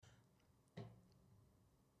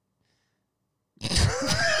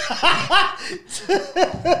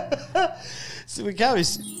So we can't be...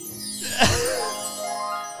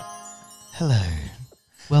 Hello.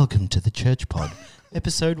 Welcome to the Church Pod,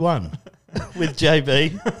 episode 1, with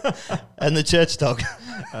JB and the Church Dog.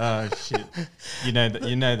 Oh, shit. You know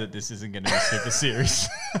that this isn't going to be super serious.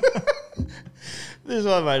 This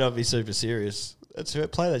one may not be super serious. That's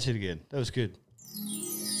right. Play that shit again. That was good.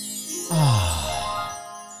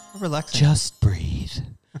 Relaxing. Just breathe.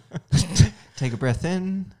 Take a breath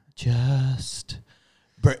in. Just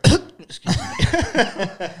breathe. Excuse me.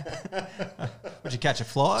 Would you catch a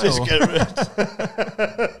fly? Just get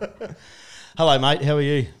Hello, mate. How are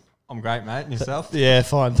you? I'm great, mate. And yourself? Yeah,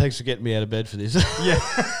 fine. Thanks for getting me out of bed for this. Yeah.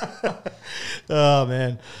 Oh,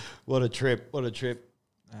 man. What a trip. What a trip.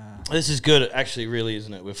 This is good, actually, really,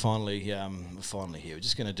 isn't it? We're finally here. We're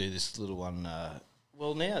just going to do this little one.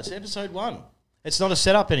 Well, now it's episode 1. It's not a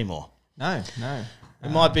setup anymore. No.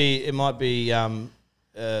 It might be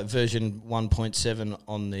version 1.7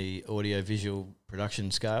 on the audio-visual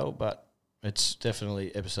production scale, but it's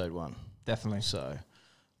definitely episode 1. Definitely. So,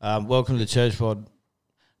 welcome to the Church Pod.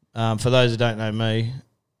 For those who don't know me,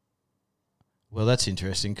 well, that's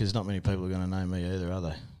interesting because not many people are going to know me either, are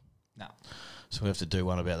they? No. So we have to do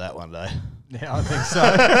one about that one day. Yeah, I think so.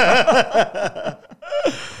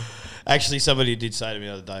 Actually, somebody did say to me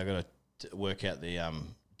the other day, I've got to work out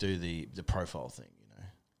do the profile thing, you know.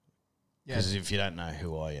 Because if you don't know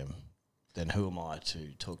who I am, then who am I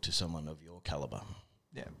to talk to someone of your calibre?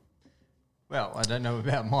 Yeah. Well, I don't know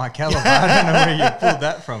about my calibre. I don't know where you pulled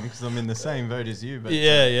that from because I'm in the same boat as you. But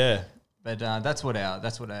yeah. But that's what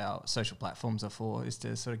our social platforms are for, is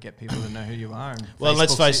to sort of get people to know who you are. And well,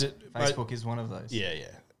 let's face it, Facebook is one of those. Yeah.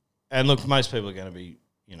 And look, most people are going to be,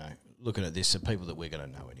 looking at this are people that we're going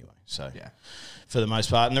to know anyway. So yeah, for the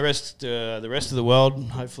most part, and the rest of the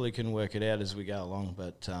world hopefully can work it out as we go along.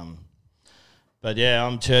 But yeah,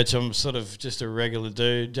 I'm Church. I'm sort of just a regular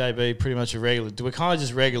dude. JB, pretty much a regular dude. We're kind of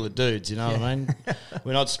just regular dudes, you know what I mean?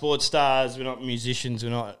 We're not sports stars. We're not musicians.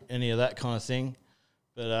 We're not any of that kind of thing.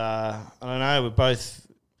 But I don't know, we're both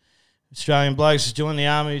Australian blokes, joined the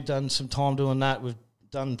army, done some time doing that. We've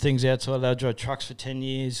done things outside. I drove trucks for 10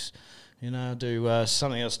 years. I do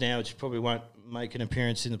something else now, which probably won't make an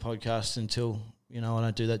appearance in the podcast until, I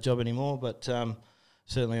don't do that job anymore. But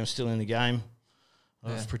certainly I'm still in the game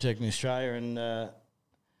of protecting Australia.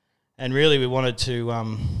 And really we wanted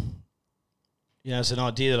to, it's an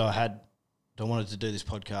idea that I had. I wanted to do this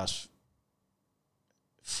podcast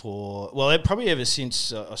probably ever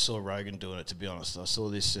since I saw Rogan doing it, to be honest. I saw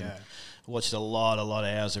this and watched a lot of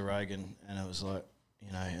hours of Rogan, and it was like,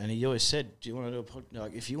 and he always said, do you want to do a podcast?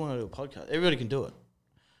 Like, if you want to do a podcast, everybody can do it.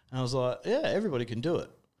 And I was like, yeah, everybody can do it.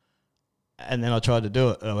 And then I tried to do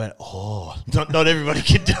it, and I went, not everybody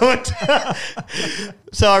can do it.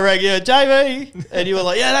 So I rang you, JB, and you were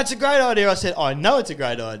like, yeah, that's a great idea. I said, I know it's a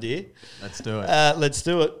great idea. Let's do it. Let's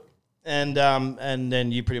do it. And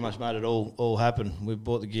then you pretty much made it all happen. We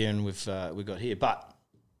bought the gear and we got here. But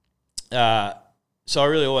so I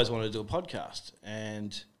really always wanted to do a podcast,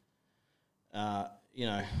 and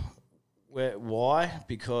why?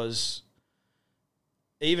 Because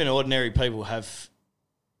even ordinary people have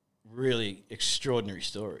really extraordinary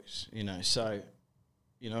stories. So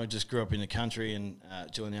I just grew up in the country and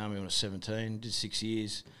joined the army when I was 17. Did 6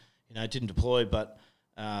 years. Didn't deploy, but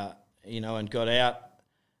and got out.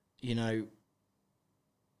 And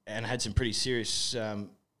had some pretty serious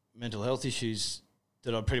mental health issues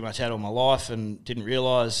that I pretty much had all my life and didn't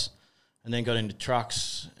realise, and then got into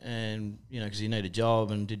trucks and, because you need a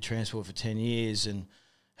job, and did transport for 10 years and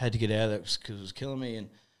had to get out of that because it was killing me. And,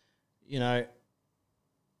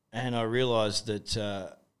 and I realised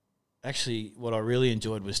that actually what I really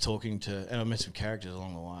enjoyed was talking to, and I met some characters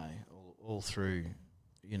along the way, all through,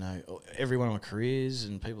 every one of my careers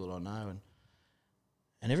and people that I know.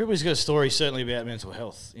 And everybody's got a story certainly about mental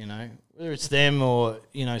health, whether it's them or,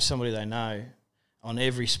 somebody they know, on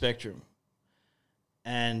every spectrum,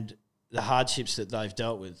 and the hardships that they've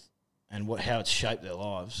dealt with and how it's shaped their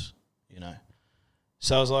lives,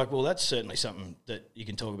 So I was like, well, that's certainly something that you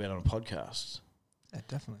can talk about on a podcast. Yeah,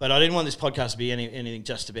 definitely. But I didn't want this podcast to be anything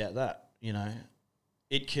just about that,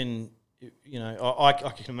 It can, I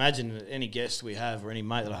can imagine that any guest we have or any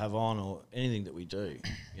mate that I have on or anything that we do,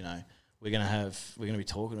 we're going to be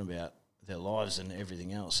talking about their lives and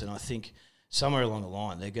everything else. And I think somewhere along the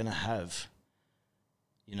line, they're going to have,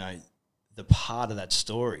 the part of that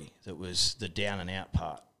story that was the down and out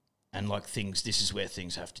part, and this is where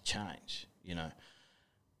things have to change,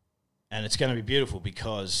 And it's going to be beautiful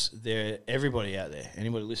because everybody out there,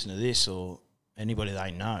 anybody listening to this or anybody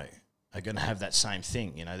they know, are going to have that same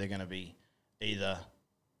thing. They're going to be either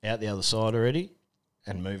out the other side already,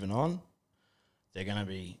 and moving on. They're going to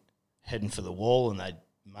be heading for the wall, and they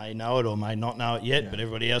may know it or may not know it yet, but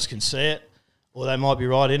everybody else can see it, or they might be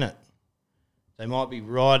right in it. They might be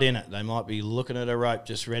right in it. They might be looking at a rope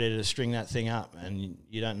just ready to string that thing up, and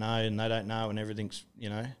you don't know and they don't know, and everything's,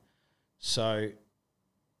 So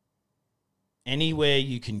anywhere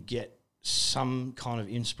you can get some kind of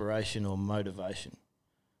inspiration or motivation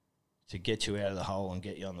to get you out of the hole and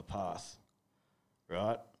get you on the path,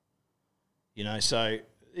 right? So,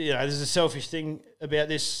 there's a selfish thing about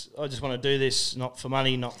this. I just want to do this, not for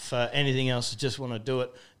money, not for anything else. I just want to do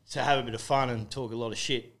it to have a bit of fun and talk a lot of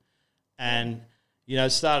shit. And, it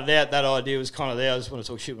started out, that idea was kind of there. I just want to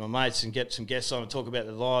talk shit with my mates and get some guests on and talk about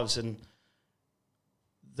their lives. And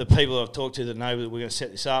the people I've talked to that know that we're going to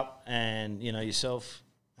set this up, and, yourself,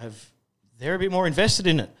 they're a bit more invested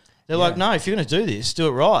in it. They're like, no, if you're going to do this, do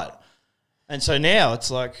it right. And so now it's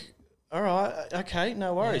like, all right, okay,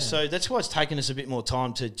 no worries. So that's why it's taken us a bit more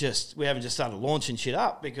time to we haven't just started launching shit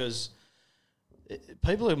up, because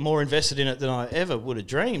people are more invested in it than I ever would have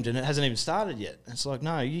dreamed, and it hasn't even started yet. It's like,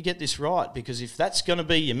 no, you get this right, because if that's going to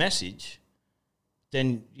be your message,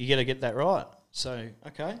 then you got to get that right. So,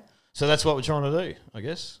 okay. So that's what we're trying to do, I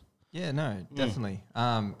guess. Yeah, no, definitely.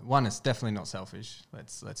 One, it's definitely not selfish.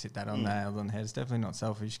 Let's hit that on nail on the head. It's definitely not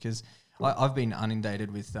selfish, because I've been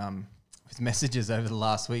inundated with messages over the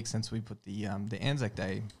last week since we put the Anzac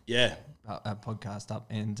Day podcast up,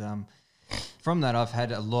 and from that I've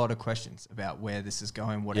had a lot of questions about where this is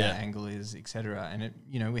going, what our angle is, etc. And it,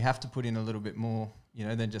 we have to put in a little bit more,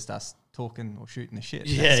 than just us talking or shooting the shit.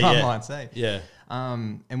 Some might say. Yeah.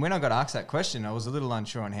 And when I got asked that question, I was a little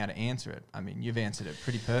unsure on how to answer it. I mean, you've answered it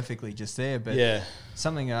pretty perfectly just there, but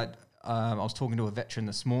something I was talking to a veteran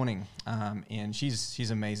this morning, and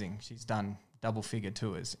she's amazing. She's done double-figure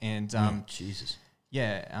tours, and Jesus,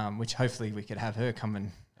 which hopefully we could have her come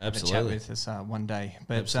and have a chat with us one day.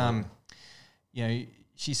 But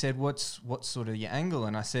she said, "What's sort of your angle?"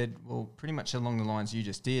 And I said, "Well, pretty much along the lines you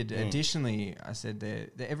just did." Additionally, I said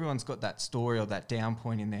that everyone's got that story or that down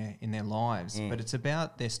point in their lives, but it's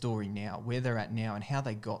about their story now, where they're at now, and how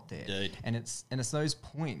they got there. Dude. And it's those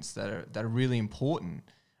points that are really important.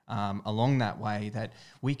 Along that way that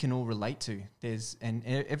we can all relate to.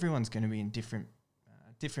 Everyone's going to be in different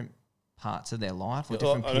parts of their life or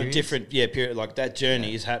different periods. Period. Like that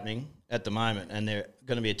journey is happening at the moment, and they're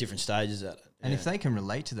going to be at different stages at it. And if they can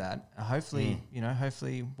relate to that, hopefully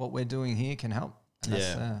what we're doing here can help. And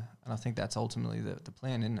and I think that's ultimately the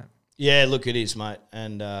plan, isn't it? Yeah, look, it is, mate.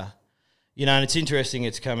 And and it's interesting.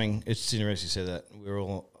 It's coming. It's interesting you said that. We're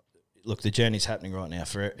all. Look, the journey's happening right now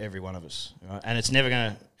for every one of us, right? And it's never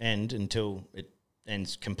going to end until it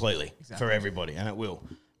ends completely for everybody, and it will.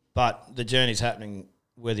 But the journey's happening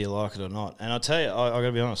whether you like it or not. And I'll tell you, I got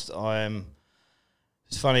to be honest,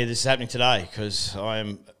 it's funny this is happening today, because I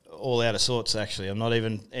am all out of sorts, actually. I'm not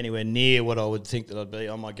even anywhere near what I would think that I'd be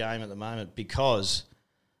on my game at the moment, because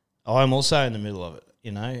I'm also in the middle of it,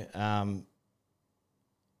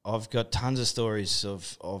 I've got tons of stories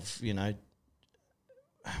of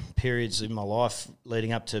periods in my life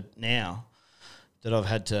leading up to now that I've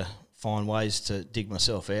had to find ways to dig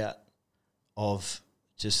myself out of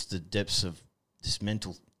just the depths of this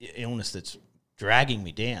mental illness that's dragging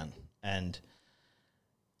me down. And,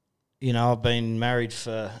 I've been married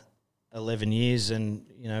for 11 years and,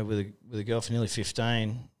 with a girl for nearly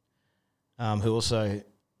 15 who also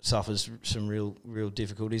suffers some real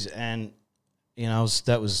difficulties. And, I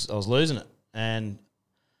was losing it. And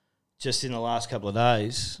just in the last couple of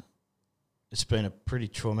days, it's been a pretty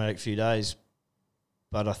traumatic few days,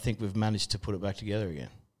 but I think we've managed to put it back together again,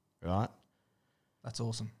 right? That's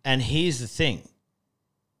awesome. And here's the thing.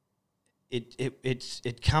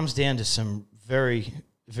 It comes down to some very,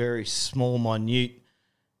 very small, minute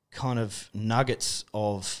kind of nuggets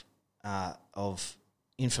of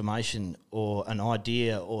information or an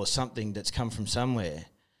idea or something that's come from somewhere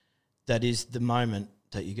that is the moment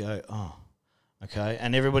that you go, oh, okay,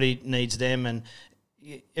 and everybody needs them, and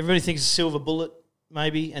everybody thinks it's a silver bullet,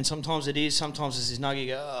 maybe, and sometimes it is. Sometimes it's this nugget,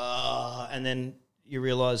 you go, oh, and then you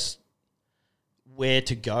realise where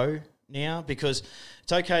to go now, because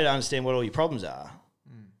it's okay to understand what all your problems are,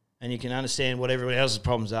 and you can understand what everybody else's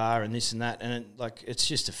problems are and this and that, and it's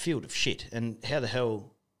just a field of shit, and how the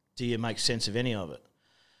hell do you make sense of any of it?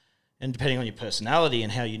 And depending on your personality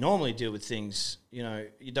and how you normally deal with things,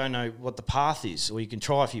 you don't know what the path is, or you can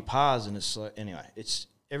try a few paths, and it's like, anyway,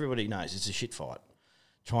 everybody knows it's a shit fight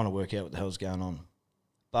trying to work out what the hell's going on.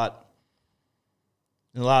 But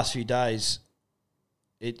in the last few days,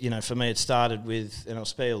 for me, it started with, and I'll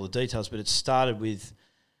spare all the details, but it started with,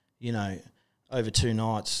 over 2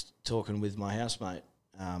 nights talking with my housemate,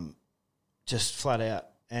 just flat out,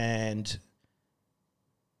 and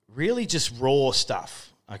really just raw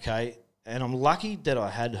stuff, okay? And I'm lucky that I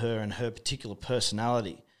had her, and her particular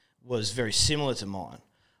personality was very similar to mine,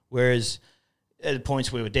 whereas at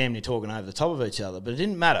points we were damn near talking over the top of each other, but it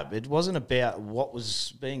didn't matter. It wasn't about what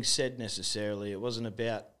was being said necessarily. It wasn't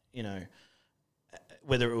about, you know,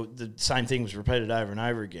 whether the same thing was repeated over and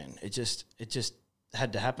over again. It just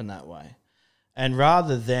had to happen that way. And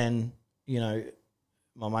rather than, you know,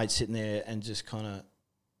 my mate sitting there and just kind of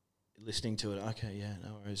listening to it, okay, yeah,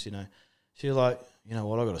 no worries, you know, she was like, you know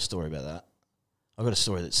what, I got a story about that. I got a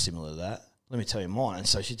story that's similar to that. Let me tell you mine. And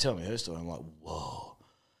so she'd tell me her story. I'm like, whoa.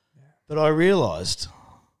 Yeah. But I realised,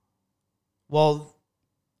 while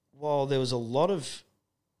there was a lot of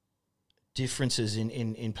differences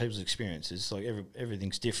in people's experiences, like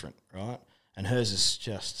everything's different, right? And hers is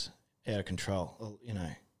just out of control, you know,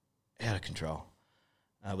 out of control,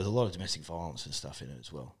 with a lot of domestic violence and stuff in it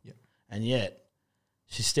as well. Yep. And yet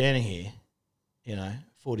she's standing here, you know,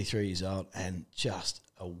 43 years old, and just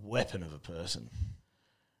a weapon of a person,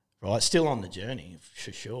 right? Still on the journey,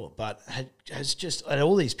 for sure, but has just, at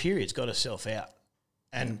all these periods, got herself out.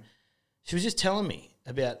 And she was just telling me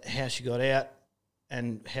about how she got out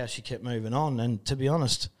and how she kept moving on. And to be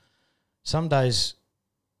honest, some days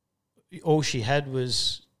all she had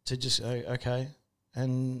was to just go, okay,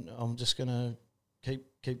 and I'm just going to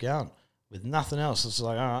keep going with nothing else. It's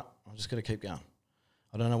like, all right, I'm just going to keep going.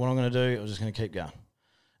 I don't know what I'm going to do. I'm just going to keep going.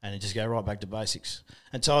 And just go right back to basics.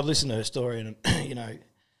 And so I'd listen to her story and, you know,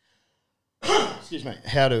 excuse me,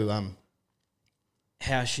 how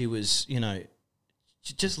she was, you know,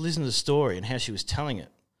 just listen to the story and how she was telling it.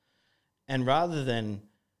 And rather than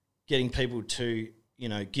getting people to, you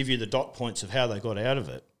know, give you the dot points of how they got out of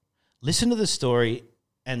it, listen to the story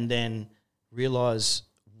and then realise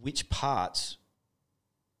which parts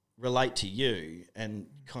relate to you, and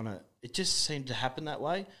kind of, it just seemed to happen that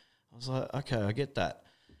way. I was like, okay, I get that.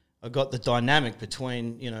 I got the dynamic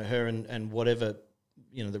between, you know, her and whatever,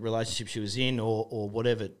 you know, the relationship she was in or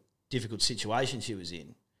whatever difficult situation she was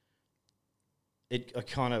in. I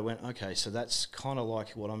kind of went, okay, so that's kind of like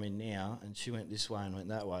what I'm in now, and she went this way and went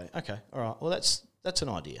that way. Okay, all right, well, that's an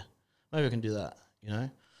idea. Maybe I can do that, you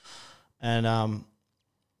know? And I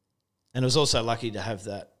was also lucky to have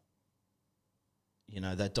that, you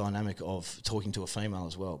know, that dynamic of talking to a female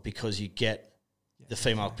as well, because you get the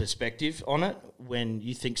female perspective on it when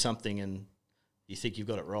you think something and you think you've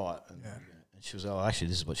got it right. And, and she was, oh, actually,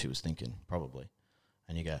 this is what she was thinking, probably.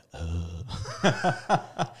 And you go,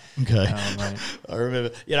 okay. Oh, I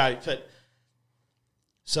remember, you know, but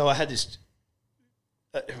so I had this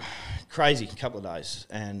crazy couple of days,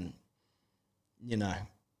 and, you know,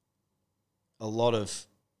 a lot of,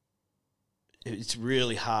 it's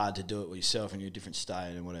really hard to do it with yourself in your different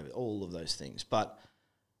state and whatever, all of those things. But,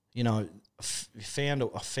 you know, I found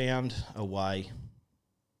a way,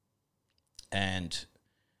 and,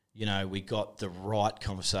 you know, we got the right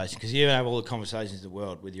conversation, because you have all the conversations in the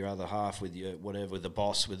world with your other half, with your whatever, with the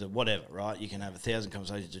boss, with the whatever, right? You can have 1,000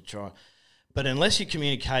 conversations to try. But unless you're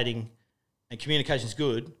communicating, and communication's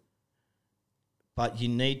good, but you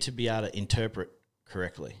need to be able to interpret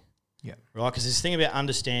correctly. Yeah. Right? Because this thing about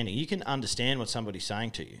understanding, you can understand what somebody's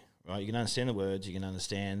saying to you, right? You can understand the words, you can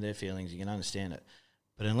understand their feelings, you can understand it.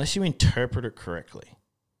 But unless you interpret it correctly,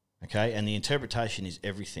 okay, and the interpretation is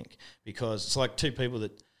everything, because it's like two people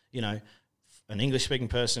that, you know, an English-speaking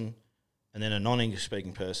person and then a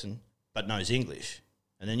non-English-speaking person but knows English,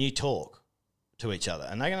 and then you talk to each other,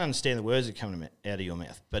 and they can understand the words that come out of your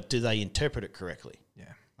mouth, but do they interpret it correctly?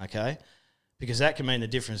 Yeah. Okay? Because that can mean the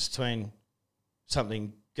difference between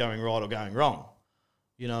something going right or going wrong.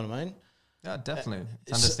 You know what I mean? Yeah, definitely.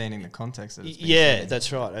 It's understanding the context that it's being said. That's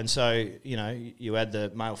right. And so, you know, you add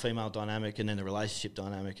the male-female dynamic and then the relationship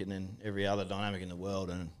dynamic and then every other dynamic in the world,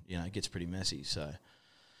 and, you know, it gets pretty messy. So,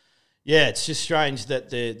 yeah, it's just strange that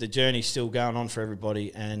the journey's still going on for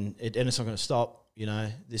everybody, and it's not going to stop. You know,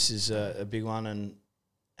 this is a big one,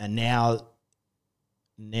 and now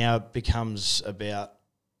it becomes about,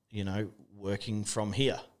 you know, working from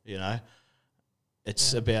here, you know.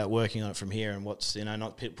 It's about working on it from here, and what's, you know,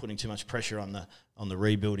 not putting too much pressure on the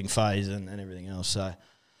rebuilding phase and everything else. So,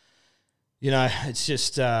 you know, it's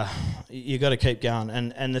just you got to keep going.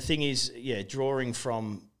 And the thing is, drawing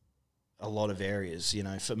from a lot of areas, you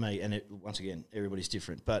know, for me, and once again, everybody's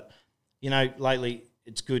different. But, you know, lately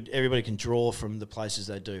it's good. Everybody can draw from the places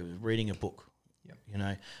they do. Reading a book, you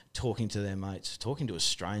know, talking to their mates, talking to a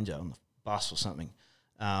stranger on the bus or something,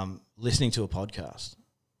 listening to a podcast.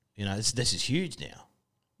 You know, this is huge now,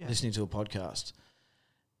 listening to a podcast.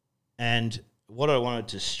 And what I wanted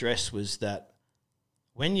to stress was that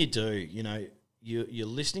when you do, you know, you're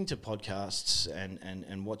listening to podcasts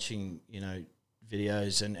and watching,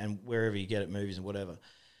 videos and wherever you get it, movies and whatever.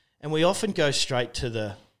 And we often go straight to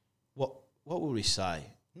the, what would we say?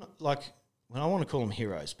 Not like, well, I want to call them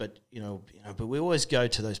heroes, but, but we always go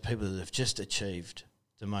to those people that have just achieved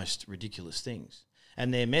the most ridiculous things.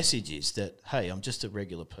 And their message is that, hey, I'm just a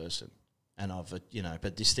regular person. And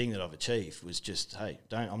but this thing that I've achieved was just, hey,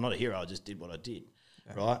 I'm not a hero, I just did what I did,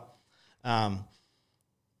 right? And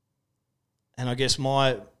I guess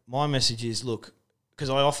my message is, look, because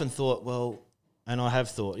I often thought, well, and I have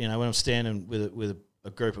thought, when I'm standing with a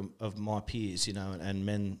group of my peers, and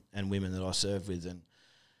men and women that I serve with,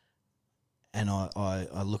 and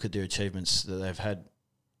I look at their achievements that they've had,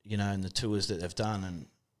 and the tours that they've done, and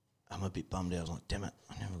I'm a bit bummed out. I was like, damn it,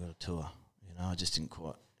 I never got a tour. I just didn't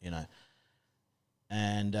quite,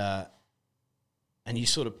 And you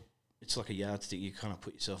sort of, it's like a yardstick, you kind of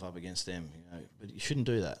put yourself up against them, but you shouldn't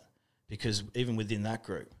do that, because even within that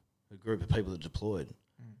group, a group of people that are deployed,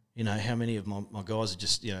 how many of my guys are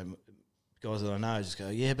just, guys that I know just go,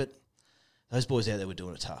 yeah, but those boys out there were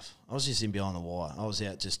doing it tough. I was just in behind the wire. I was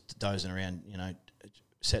out just dozing around,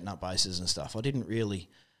 setting up bases and stuff. I didn't really,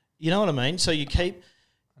 you know what I mean? So you keep...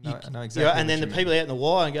 I know exactly. And then the people out in the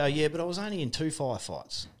wire and go, yeah, but I was only in 2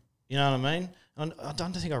 firefights. You know what I mean? I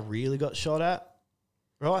don't think I really got shot at,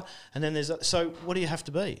 right? And then so what do you have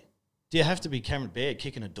to be? Do you have to be Cameron Baird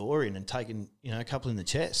kicking a door in and taking, a couple in the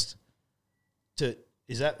chest?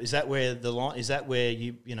 Is that where the line? Is that where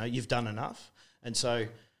you've done enough? And so it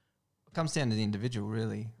comes down to the individual,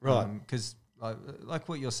 really, right? Because like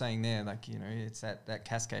what you're saying there, it's that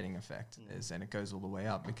cascading effect, and it goes all the way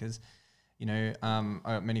up. Because I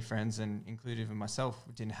got many friends, and including even myself,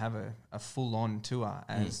 didn't have a full on tour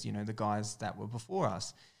as the guys that were before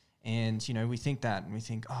us, and we think that, and we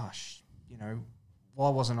think, why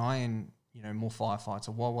wasn't I in more firefights,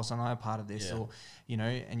 or why wasn't I a part of this, or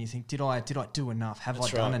and you think, did I do enough? Have I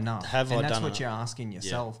done enough? And that's what you're asking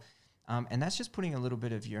yourself, and that's just putting a little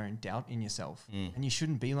bit of your own doubt in yourself, and you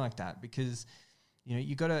shouldn't be like that, because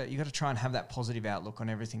you gotta try and have that positive outlook on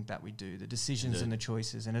everything that we do, the decisions and the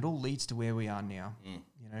choices, and it all leads to where we are now.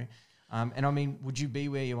 And I mean, would you be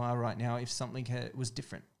where you are right now if something was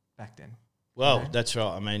different back then? Well, that's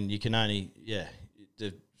right. I mean, you can only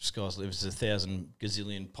the sky's the limit. There's 1,000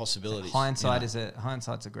 gazillion possibilities.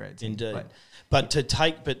 Hindsight's a great thing. Indeed. But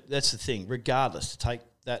that's the thing. Regardless, to take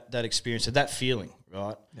that experience and that feeling,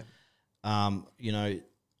 right? Yep.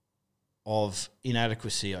 Of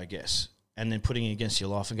inadequacy, I guess, and then putting it against your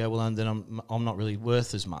life and go, well, then I'm not really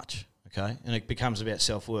worth as much, okay? And it becomes about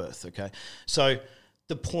self-worth, okay? So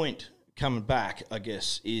the point coming back, I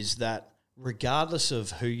guess, is that regardless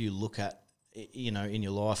of who you look at, in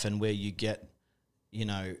your life and where you get,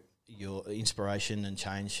 your inspiration and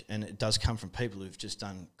change, and it does come from people who've just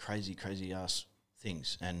done crazy, crazy ass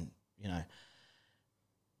things. And,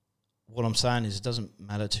 what I'm saying is it doesn't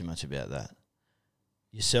matter too much about that.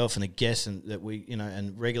 Yourself and the guests and that we,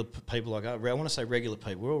 and regular people like, I want to say regular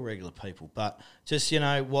people, we're all regular people, but just,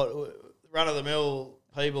 run-of-the-mill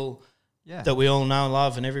people that we all know and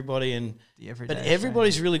love, and everybody, but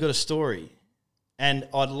everybody's really got a story. And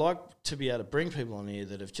I'd like to be able to bring people on here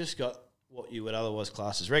that have just got what you would otherwise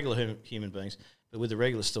class as regular human beings, but with a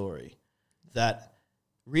regular story, that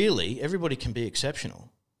really everybody can be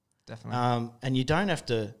exceptional. Definitely. And you don't have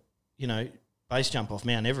to, base jump off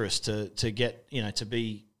Mount Everest to get, to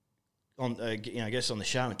be on, I guess on the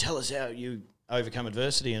show and tell us how you overcome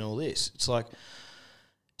adversity and all this. It's like,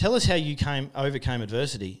 tell us how you overcame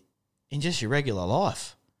adversity in just your regular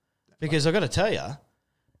life. Because I've got to tell you,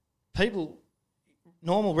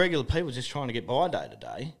 normal regular people just trying to get by day to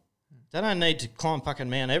day, they don't need to climb fucking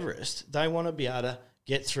Mount Everest. They want to be able to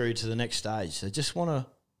get through to the next stage. They just want to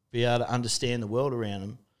be able to understand the world around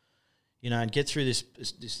them, and get through this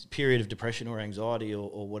period of depression or anxiety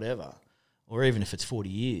or whatever, or even if it's 40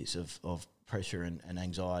 years of pressure and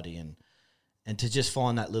anxiety, and to just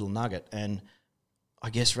find that little nugget. And I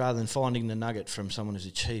guess rather than finding the nugget from someone who's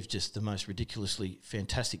achieved just the most ridiculously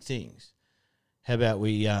fantastic things, how about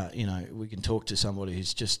we can talk to somebody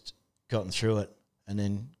who's just gotten through it and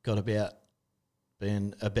then got about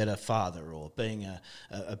being a better father, or being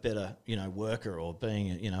a better worker, or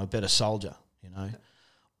being a better soldier,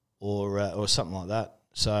 or something like that.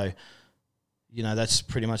 So that's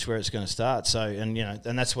pretty much where it's going to start. So and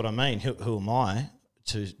that's what I mean. Who am I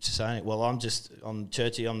to say it? Well, I'm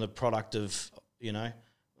Churchy. I'm the product of I'm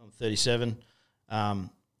 37. I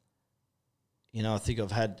think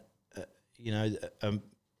I've had a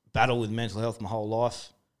battle with mental health my whole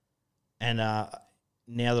life, and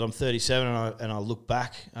now that I'm 37 and I look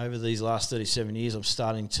back over these last 37 years, I'm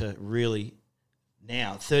starting to really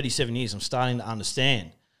now, 37 years, I'm starting to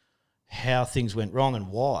understand how things went wrong and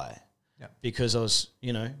why. Yeah. Because I was,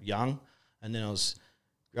 young, and then I was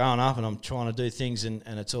growing up and I'm trying to do things and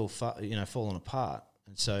it's all, falling apart.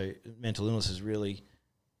 And so mental illness has really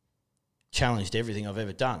challenged everything I've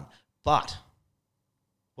ever done. But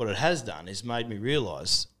what it has done is made me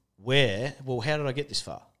realise how did I get this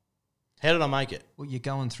far? How did I make it? Well, you're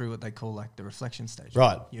going through what they call like the reflection stage.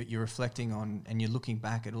 Right. You're reflecting on, and you're looking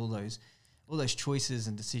back at all those choices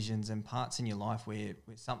and decisions and parts in your life where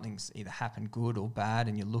something's either happened good or bad,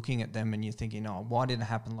 and you're looking at them and you're thinking, oh, why did it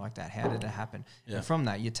happen like that? How did it happen? Yeah. And from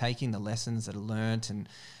that, you're taking the lessons that are learnt and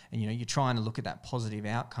you're trying to look at that positive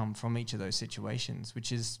outcome from each of those situations,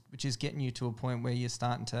 which is getting you to a point where you're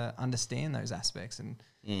starting to understand those aspects and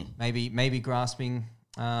maybe grasping,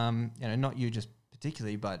 not you just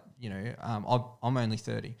particularly, but I'm only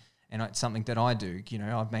 30. And it's something that I do.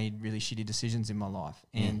 I've made really shitty decisions in my life.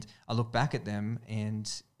 And I look back at them, and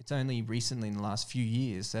it's only recently in the last few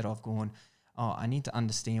years that I've gone, oh, I need to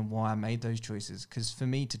understand why I made those choices. Because for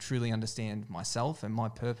me to truly understand myself and my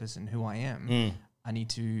purpose and who I am, I need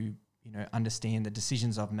to, understand the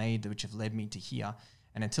decisions I've made which have led me to here.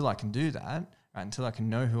 And until I can do that, right, until I can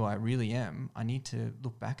know who I really am, I need to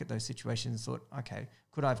look back at those situations and thought, okay,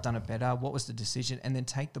 could I have done it better? What was the decision? And then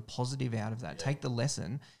take the positive out of that, take the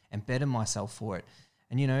lesson and better myself for it.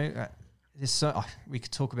 And, there's we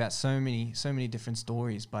could talk about so many different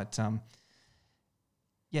stories, but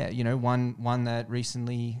one that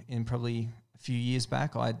recently, in probably a few years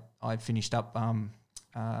back, I'd finished up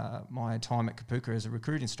my time at Kapooka as a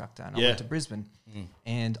recruit instructor, and I went to Brisbane,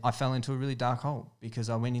 and I fell into a really dark hole because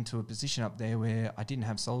I went into a position up there where I didn't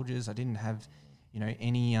have soldiers, I didn't have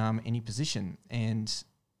any position, and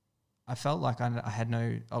I felt like I had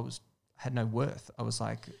no worth. I was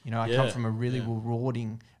like, I come from a really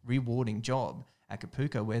rewarding job at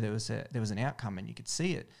Kapooka where there was an outcome and you could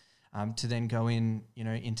see it. To then go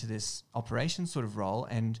into this operations sort of role,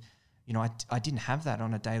 and I didn't have that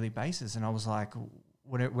on a daily basis, and I was like,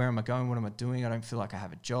 where am I going? What am I doing? I don't feel like I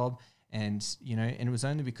have a job, and and it was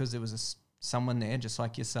only because there was someone there just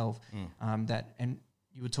like yourself that. And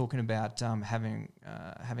you were talking about having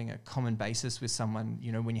a common basis with someone,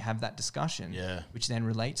 when you have that discussion, which then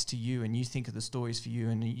relates to you, and you think of the stories for you,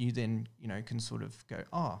 and you then, can sort of go,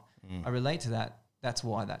 I relate to that. That's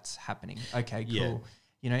why that's happening. Okay, cool.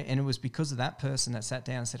 And it was because of that person that sat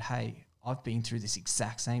down and said, hey, I've been through this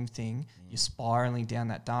exact same thing. You're spiraling down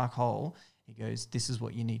that dark hole. He goes, this is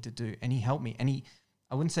what you need to do. And he helped me. And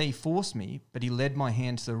I wouldn't say he forced me, but he led my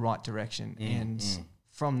hand to the right direction. And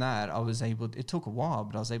from that, it took a while,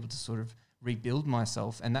 but I was able to sort of rebuild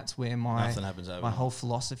myself. And that's where my whole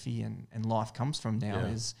philosophy and life comes from now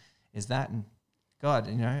is that. And God,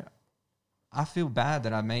 I feel bad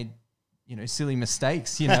that I made, silly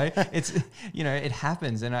mistakes, it's, it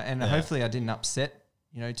happens. And hopefully I didn't upset,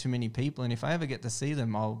 too many people. And if I ever get to see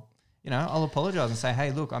them, I'll apologize and say,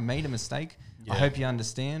 hey, look, I made a mistake. I hope you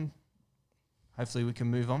understand. Hopefully we can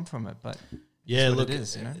move on from it. But look, it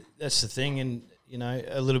is, that's the thing. And,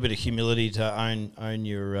 a little bit of humility to own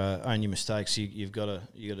your mistakes. You've got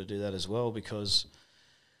to do that as well, because.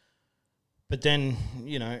 But then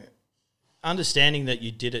understanding that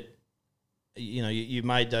you did it, you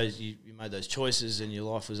made those choices, and your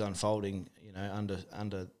life was unfolding, under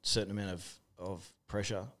a certain amount of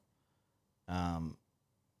pressure, and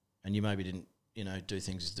you maybe didn't do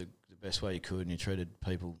things the best way you could, and you treated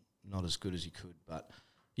people not as good as you could. But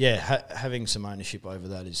having some ownership over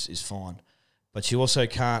that is fine. But you also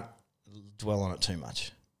can't dwell on it too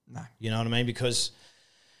much. No. You know what I mean? Because,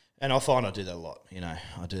 and I find I do that a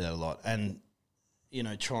lot. And,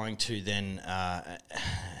 trying to then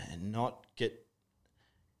not get...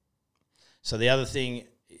 So the other thing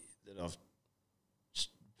that I've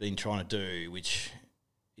been trying to do, which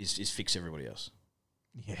is fix everybody else.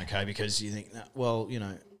 Yeah. Okay, because you think, well,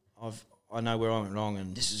 I know where I went wrong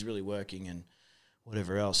and this is really working and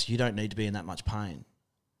whatever else. You don't need to be in that much pain.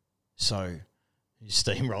 So... you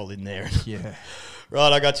steamroll in there. Yeah.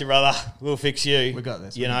 Right, I got you, brother. We'll fix you. We got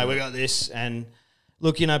this. We got this. And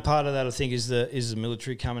look, part of that I think is the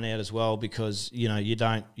military coming out as well, because,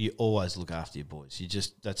 you always look after your boys.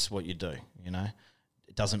 That's what you do,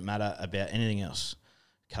 It doesn't matter about anything else.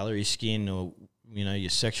 Colour of your skin or,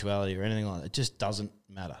 your sexuality or anything like that. It just doesn't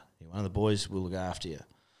matter. You're one of the boys, will look after you.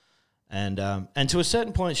 And to a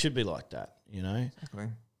certain point it should be like that, Exactly.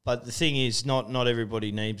 But the thing is, not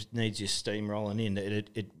everybody needs you steamrolling in.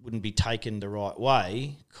 It wouldn't be taken the right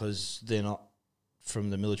way because they're not from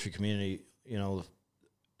the military community.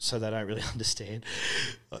 so they don't really understand.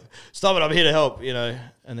 Like, stop it, I'm here to help, you know.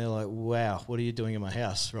 And they're like, wow, what are you doing in my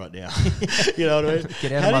house right now? You know what I mean?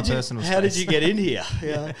 Get out of my personal space. How did you get in here? You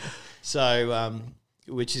know? So,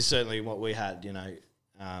 which is certainly what we had, you know,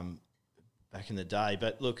 back in the day.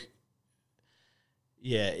 But look,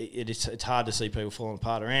 yeah, it's hard to see people falling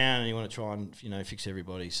apart around, and you want to try and, you know, fix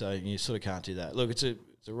everybody. So you sort of can't do that. Look, it's a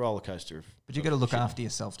roller coaster. But you've got to look after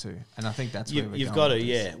yourself too, and I think that's where you've got to,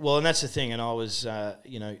 yeah. Well, and that's the thing. And I was,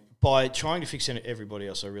 you know, by trying to fix everybody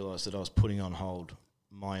else, I realised that I was putting on hold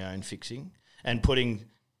my own fixing and putting,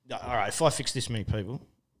 all right, if I fix this many people,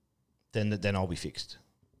 then I'll be fixed,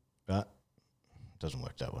 right? It doesn't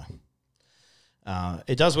work that way.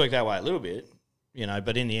 It does work that way a little bit, you know,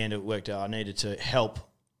 but in the end it worked out. I needed to help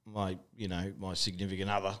my significant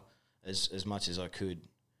other as much as I could,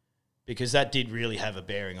 because that did really have a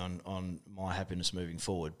bearing on my happiness moving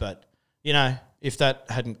forward. But, you know, if that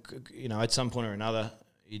hadn't, you know, at some point or another,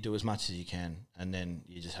 you do as much as you can and then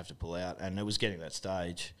you just have to pull out. And it was getting that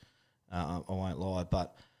stage, I won't lie,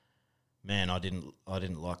 but man, I didn't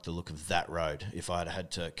like the look of that road. If I'd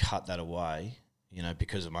had to cut that away, you know,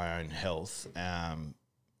 because of my own health,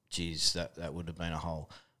 geez, that would have been a hole.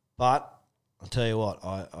 But I'll tell you what,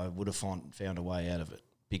 I would have found a way out of it,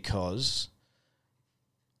 because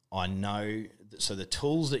I know, so the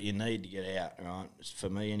tools that you need to get out, right, for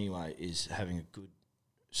me anyway, is having a good,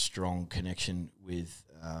 strong connection with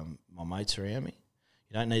my mates around me.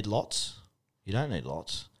 You don't need lots,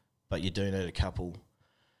 but you do need a couple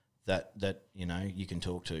that you know you can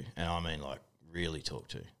talk to, and I mean like really talk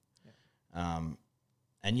to. Yeah.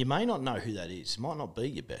 And you may not know who that is. It might not be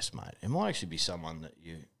your best mate. It might actually be someone that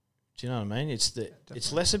you. Do you know what I mean?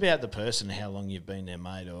 It's less about the person, how long you've been their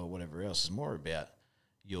mate or whatever else. It's more about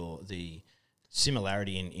the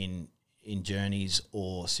similarity in journeys,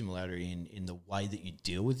 or similarity in the way that you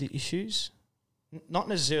deal with the issues. Not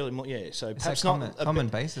necessarily more, yeah. So it's perhaps not a common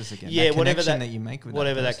basis again. Yeah, that whatever that you make with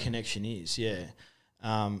whatever that that connection is, yeah.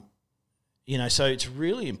 You know, so it's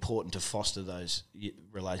really important to foster those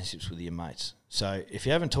relationships with your mates. So if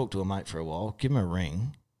you haven't talked to a mate for a while, give them a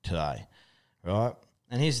ring today, right?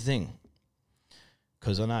 And here's the thing,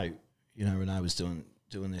 because I know, you know, Renee was doing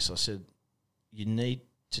this. I said, you need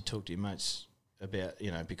to talk to your mates about,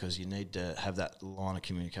 you know, because you need to have that line of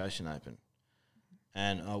communication open.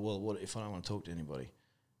 And, what if I don't want to talk to anybody?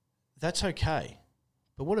 That's okay.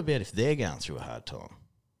 But what about if they're going through a hard time?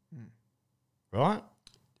 Right?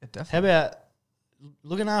 Yeah, definitely. How about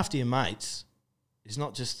looking after your mates is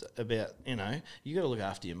not just about, you know, you got to look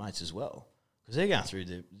after your mates as well, because they're going through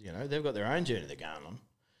you know, they've got their own journey they're going on.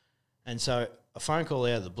 And so a phone call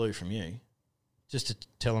out of the blue from you, just to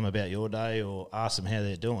tell them about your day or ask them how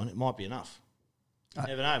they're doing, it might be enough. You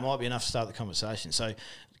never know, it might be enough to start the conversation. So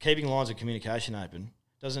keeping lines of communication open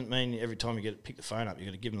doesn't mean every time you pick the phone up, you've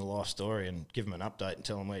got to give them the life story and give them an update and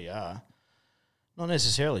tell them where you are. Not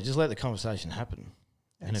necessarily. Just let the conversation happen.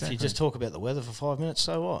 Exactly. And if you just talk about the weather for 5 minutes,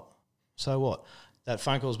 so what? So what? That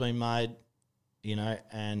phone call's been made, you know,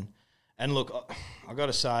 and look, I got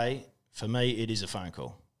to say, for me, it is a phone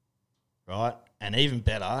call, right? And even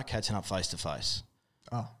better, catching up face to face.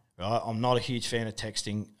 Oh. Right? I'm not a huge fan of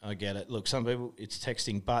texting. I get it. Look, some people, it's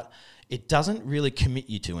texting, but it doesn't really commit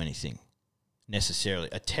you to anything necessarily.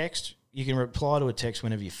 A text, you can reply to a text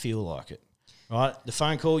whenever you feel like it, right? The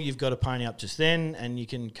phone call, you've got to pony up just then, and you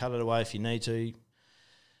can cut it away if you need to.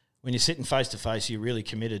 When you're sitting face to face, you're really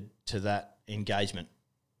committed to that engagement.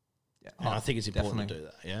 Yeah, and I think it's important to do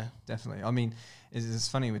that. Yeah, definitely. I mean, it's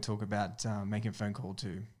funny we talk about making a phone call to,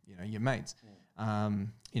 you know, your mates.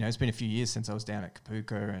 You know, it's been a few years since I was down at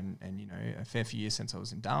Kapuka, and you know, a fair few years since I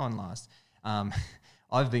was in Darwin last.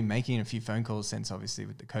 I've been making a few phone calls since, obviously,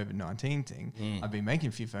 with the COVID-19 thing. I've been making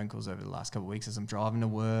a few phone calls over the last couple of weeks as I'm driving to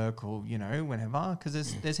work, or, you know, whenever, because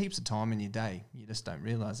there's heaps of time in your day. You just don't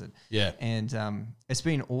realise it. Yeah. And it's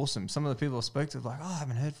been awesome. Some of the people I spoke to were like, I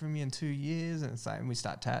haven't heard from you in 2 years. And it's like, and we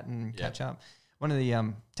start chatting, catch up. One of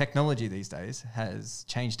the technology these days has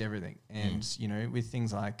changed everything. And, you know, with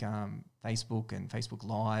things like Facebook and Facebook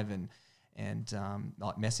Live and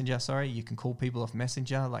like Messenger, you can call people off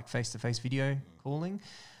Messenger, like face-to-face video calling.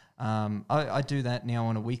 I do that now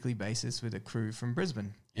on a weekly basis with a crew from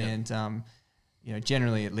Brisbane. Yep. And, you know,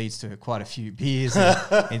 generally it leads to quite a few beers.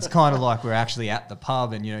 It's kind of like we're actually at the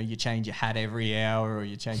pub, and, you know, you change your hat every hour, or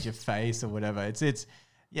you change your face or whatever. It's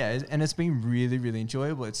yeah, and it's been really, really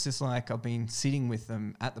enjoyable. It's just like I've been sitting with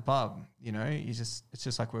them at the pub, you know. It's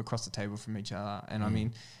just like we're across the table from each other. And I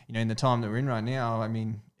mean, you know, in the time that we're in right now, I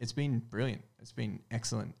mean, it's been brilliant. It's been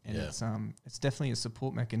excellent, and it's definitely a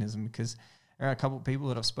support mechanism, because a couple of people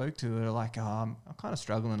that I've spoke to that are like, I'm kind of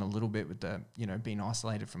struggling a little bit with the, being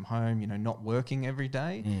isolated from home, not working every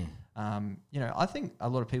day. I think a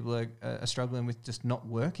lot of people are struggling with just not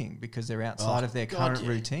working because they're outside of their current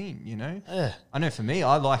routine, Yeah. I know for me,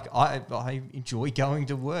 I enjoy going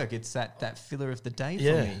to work. It's that filler of the day for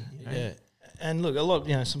me. Yeah. And look, a lot,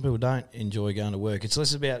 some people don't enjoy going to work. It's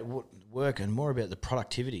less about work and more about the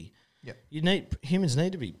productivity. Yeah. Humans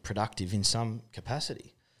need to be productive in some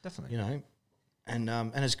capacity. Definitely.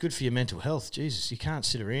 And it's good for your mental health. Jesus, you can't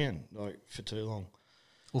sit around for too long.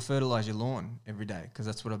 Or fertilise your lawn every day, because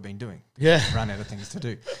that's what I've been doing. Yeah. Run out of things to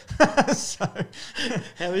do. So,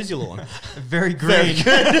 how is your lawn? Very green.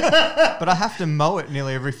 Very good. But I have to mow it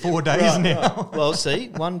nearly every 4 days now. Right. Well, see,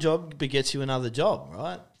 one job begets you another job,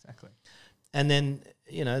 right? Exactly. And then,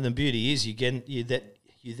 the beauty is you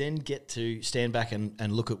then get to stand back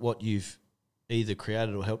and look at what you've either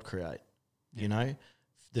created or helped create. Yeah.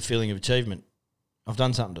 The feeling of achievement. I've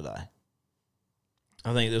done something today.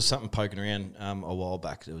 I think there was something poking around a while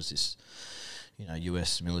back. There was this,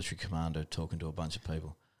 US military commander talking to a bunch of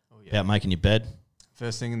people about making your bed.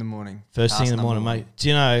 First thing in the morning. First thing in the morning, mate. Do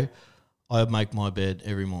you know, I make my bed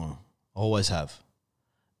every morning. Always have.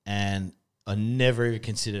 And I never even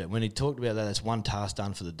considered it. When he talked about that's one task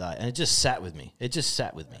done for the day. And it just sat with me.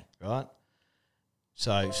 Right?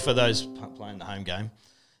 So for those playing the home game,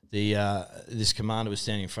 this commander was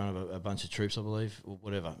standing in front of a bunch of troops, I believe, or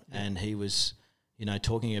whatever. Yeah. And he was...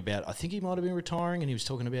 talking about, I think he might have been retiring, and he was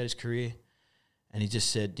talking about his career. And he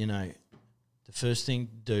just said, the first thing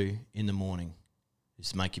to do in the morning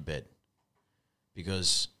is make your bed.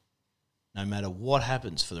 Because no matter what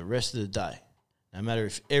happens for the rest of the day, no matter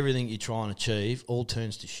if everything you try and achieve all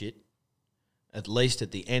turns to shit, at least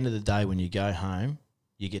at the end of the day when you go home,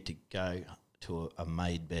 you get to go to a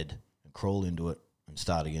made bed and crawl into it and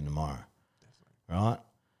start again tomorrow. Definitely. Right?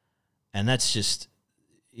 And that's just...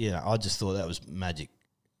 I just thought that was magic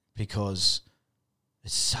because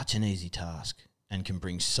it's such an easy task and can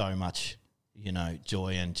bring so much,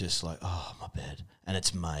 joy and just like, oh, my bed. And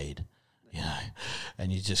it's made,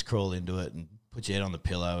 and you just crawl into it and put your head on the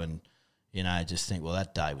pillow and, just think, well,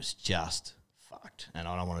 that day was just fucked and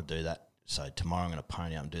I don't want to do that. So tomorrow I'm going to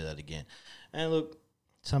pony up and do that again. And look,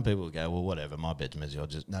 some people will go, well, whatever, my bed's messy. No,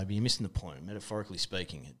 but you're missing the point. Metaphorically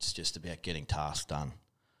speaking, it's just about getting tasks done,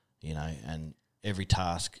 and every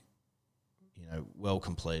task, well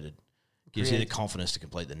completed, gives you the confidence to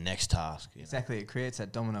complete the next task. Exactly. It creates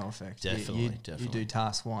that domino effect. Definitely. You do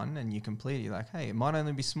task one and you complete it. You're like, hey, it might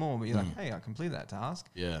only be small, but you're like, hey, I completed that task.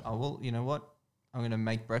 Yeah. Oh, well, you know what? I'm going to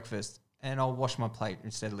make breakfast and I'll wash my plate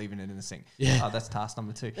instead of leaving it in the sink. Yeah. Oh, that's task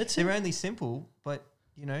number 2. They're only simple, but,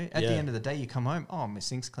 at the end of the day, you come home, oh, my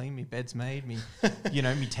sink's clean, my bed's made, me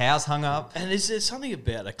towel's hung up. And is there something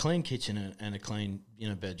about a clean kitchen and a clean,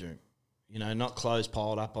 bedroom? Not clothes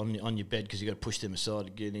piled up on your bed because you got to push them aside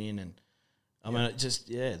to get in. And I mean, it just,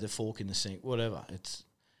 the fork in the sink, whatever. It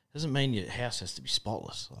doesn't mean your house has to be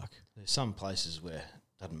spotless. Like, there's some places where it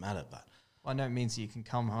doesn't matter, but. I know it means you can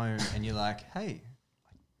come home and you're like, hey,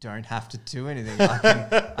 I don't have to do anything.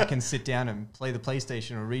 I can sit down and play the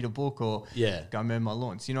PlayStation or read a book or go mow my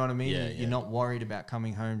lawn. So you know what I mean? You're not worried about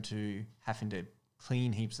coming home to having to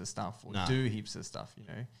clean heaps of stuff or do heaps of stuff,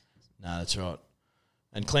 No, that's right.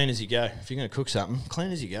 And clean as you go. If you're going to cook something,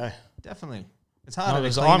 clean as you go. Definitely. It's harder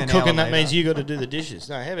to clean I'm cooking, that means you got to do the dishes.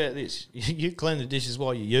 No, how about this? You clean the dishes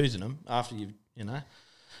while you're using them after you've, and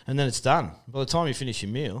then it's done. By the time you finish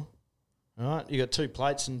your meal, all right, you got 2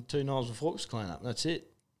 plates and 2 knives and forks to clean up. That's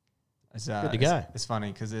it. Good to go. It's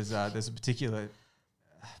funny because there's a particular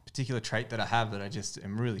trait that I have that I just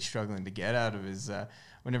am really struggling to get out of is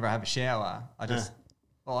whenever I have a shower,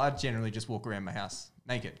 I generally just walk around my house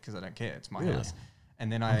naked because I don't care. It's my house.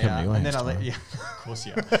 And then of course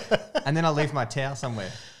you are. And then I leave my towel somewhere.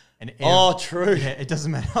 And true. Yeah, it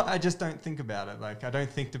doesn't matter. I just don't think about it. Like, I don't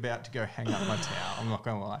think about to go hang up my towel. I'm not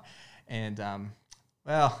going to lie. And,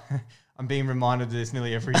 I'm being reminded of this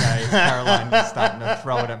nearly every day. Caroline is starting to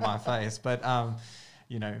throw it at my face. But,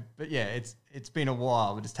 it's been a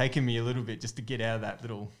while, but it's taken me a little bit just to get out of that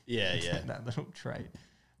little, that little trait.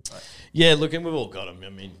 But. Yeah, look, and we've all got them. I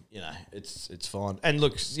mean, it's fine. And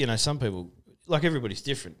look, some people, like everybody's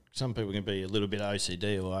different. Some people can be a little bit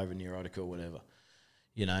OCD or over neurotic or whatever,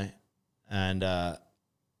 and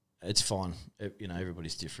it's fine.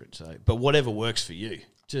 Everybody's different. So, but whatever works for you,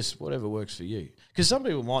 just whatever works for you. Because some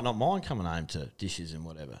people might not mind coming home to dishes and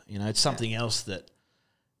whatever. It's something else that,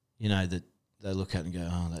 that they look at and go,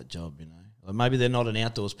 oh, that job, Or maybe they're not an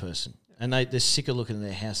outdoors person and they're sick of looking at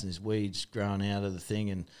their house and there's weeds growing out of the thing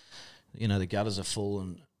and, the gutters are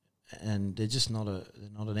full and they're just not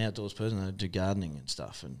an outdoors person. They do gardening and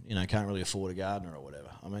stuff, and can't really afford a gardener or whatever.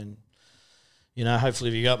 I mean, hopefully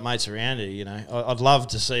if you got mates around you, I'd love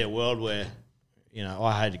to see a world where,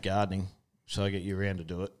 I hated gardening, so I get you around to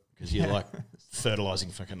do it because you like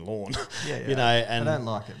fertilising fucking lawn. Yeah. And I don't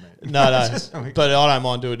like it, mate. No, but I don't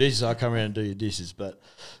mind doing dishes. I come around and do your dishes, but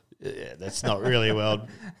yeah, that's not really a world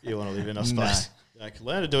you want to live in, I suppose.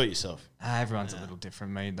 Learn to do it yourself. Everyone's a little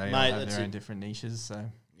different, mate. They all have their own different niches, so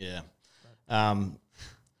yeah.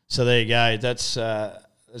 So there you go. That's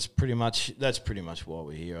pretty much why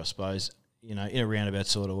we're here, I suppose. In a roundabout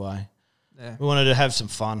sort of way. Yeah. We wanted to have some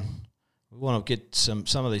fun. We want to get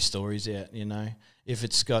some of these stories out. If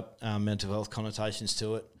it's got mental health connotations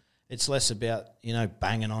to it, it's less about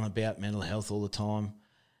banging on about mental health all the time.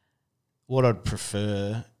 What I'd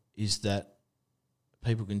prefer is that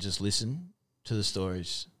people can just listen to the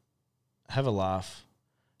stories, have a laugh,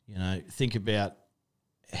 think about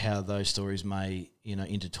how those stories may,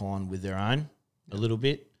 intertwine with their own a little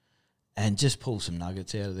bit, and just pull some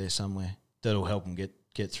nuggets out of there somewhere that'll help them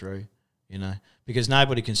get through, because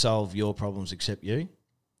nobody can solve your problems except you.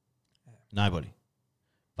 Yeah. Nobody.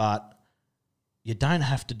 But you don't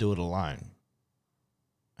have to do it alone.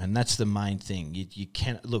 And that's the main thing. You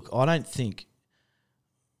can't, look, I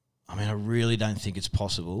really don't think it's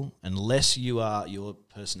possible, unless your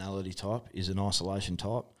personality type is an isolation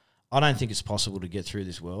type. I don't think it's possible to get through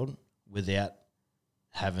this world without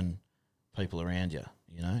having people around you,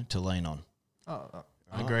 to lean on. Oh,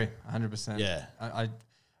 I agree, 100%. Yeah.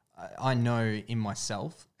 I know in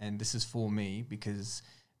myself, and this is for me because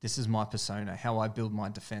this is my persona. How I build my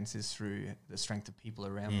defense is through the strength of people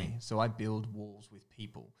around me. So I build walls with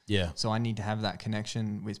people. Yeah. So I need to have that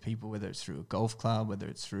connection with people, whether it's through a golf club, whether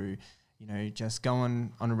it's through, just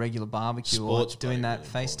going on a regular barbecue, sports, or doing that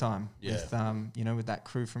really FaceTime with, with that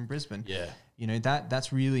crew from Brisbane. Yeah.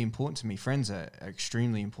 That's really important to me. Friends are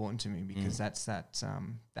extremely important to me because that's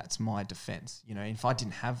my defense. If I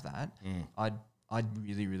didn't have that, I'd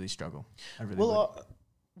really, really struggle. I really would.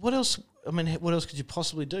 What else? What else could you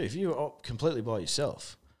possibly do if you're completely by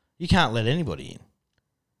yourself? You can't let anybody in.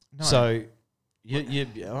 No. So I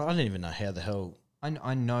don't even know how the hell.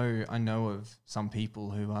 I know of some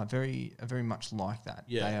people who are very much like that.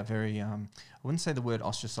 Yeah. They are very I wouldn't say the word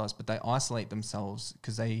ostracized, but they isolate themselves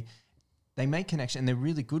because they make connection and they're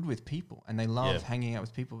really good with people and they love hanging out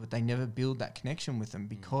with people, but they never build that connection with them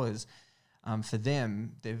because for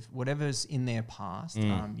them, whatever's in their past,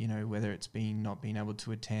 whether it's not being able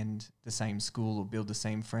to attend the same school or build the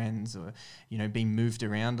same friends or, being moved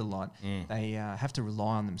around a lot, they have to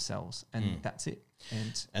rely on themselves and that's it.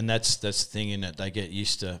 And that's the thing in it. They get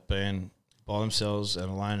used to being by themselves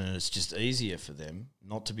and alone, and it's just easier for them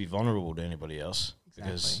not to be vulnerable to anybody else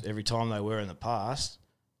because every time they were in the past,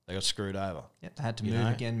 they got screwed over. Yep, they had to move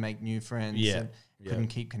again, make new friends. Yeah, couldn't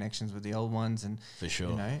keep connections with the old ones, and for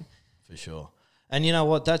sure, for sure. And you know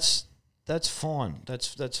what? That's fine.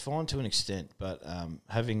 That's fine to an extent. But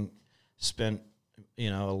having spent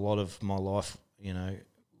a lot of my life,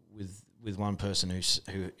 with one person who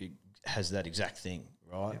has that exact thing,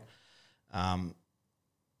 right? Yeah.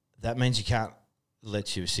 That means you can't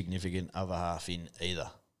let your significant other half in either,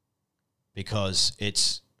 because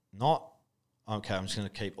it's not okay. I'm just going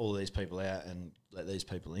to keep all these people out and let these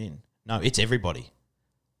people in. No, it's everybody,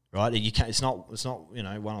 right? You can't. It's not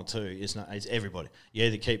one or two. It's everybody. You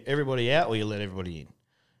either keep everybody out or you let everybody in,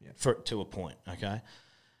 to a point. Okay.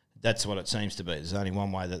 That's what it seems to be. There's only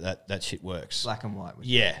one way that shit works. Black and white.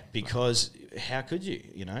 Yeah, because how could you?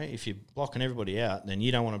 If you're blocking everybody out, then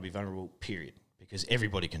you don't want to be vulnerable, period, because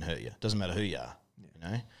everybody can hurt you. Doesn't matter who you are,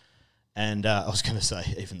 And I was going to say,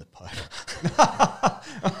 even the Pope.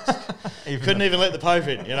 Couldn't even let the Pope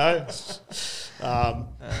in, That's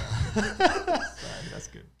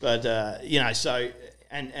good. But, so,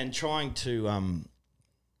 and trying to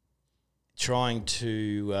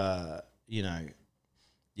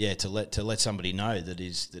to let somebody know that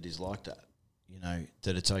is like that,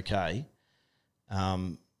 that it's okay.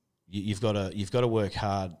 You've got to work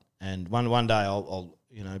hard, and one day I'll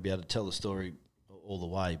be able to tell the story all the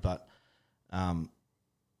way. But I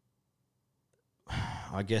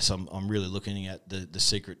guess I'm really looking at the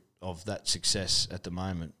secret of that success at the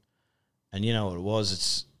moment, and you know what it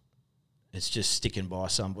was? It's just sticking by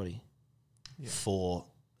somebody for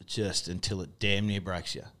just until it damn near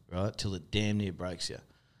breaks you, right? Till it damn near breaks you.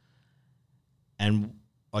 And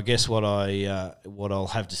I guess what I'll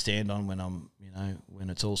have to stand on when I'm, when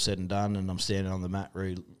it's all said and done and I'm standing on the mat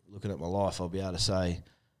looking at my life, I'll be able to say,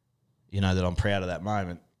 that I'm proud of that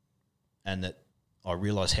moment and that I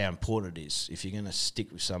realise how important it is. If you're going to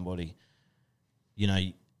stick with somebody, you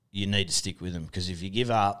need to stick with them, because if you give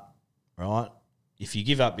up, right? If you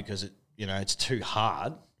give up because it's too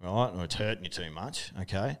hard, right, or it's hurting you too much,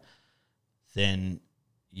 okay, then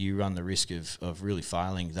you run the risk of really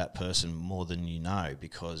failing that person more than you know,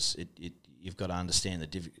 because you've got to understand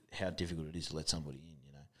how difficult it is to let somebody in,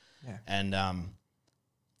 Yeah. And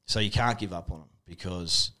so you can't give up on them,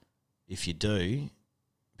 because if you do,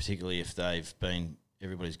 particularly if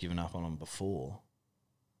everybody's given up on them before,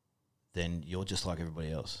 then you're just like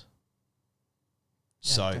everybody else.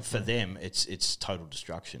 Yeah, so definitely. for them, it's total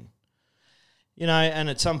destruction. And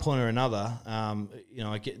at some point or another,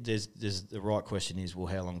 I get there's the right question is, well,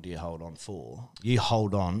 how long do you hold on for? You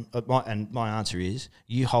hold on, and my answer is,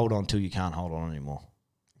 you hold on till you can't hold on anymore,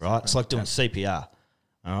 right? It's like doing CPR,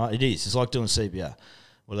 all right? It is. It's like doing CPR.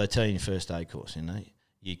 What do they tell you in your first aid course?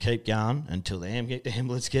 You keep going until the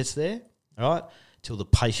ambulance gets there, all right? Till the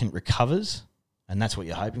patient recovers, and that's what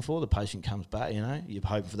you're hoping for. The patient comes back. You're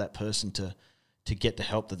hoping for that person to get the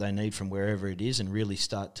help that they need from wherever it is, and really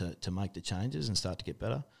start to make the changes and start to get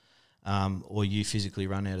better, or you physically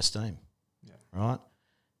run out of steam, right?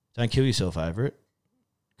 Don't kill yourself over it,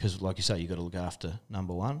 because like you say, you've got to look after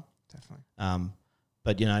number one. Definitely.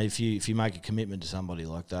 But if you make a commitment to somebody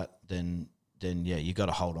like that, then yeah, you got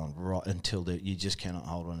to hold on right until you just cannot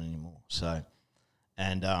hold on anymore. So,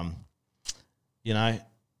 and and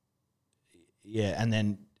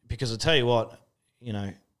then, because I tell you what,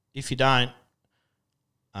 if you don't,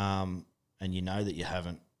 and you know that you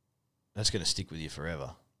haven't, that's going to stick with you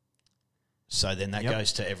forever. So then that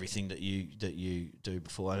goes to everything that you do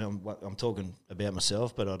before. I'm talking about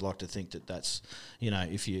myself, but I'd like to think that's,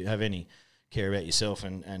 if you have any care about yourself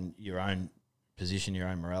and your own position, your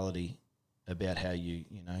own morality about how you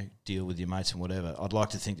deal with your mates and whatever, I'd like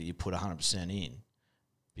to think that you put 100% in,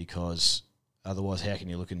 because otherwise how can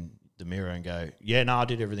you look in the mirror and go, yeah, no, I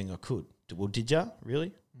did everything I could. Well, did you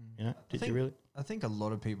really? Did you really? I think a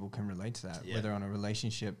lot of people can relate to that, whether on a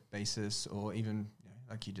relationship basis or even,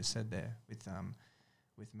 like you just said there,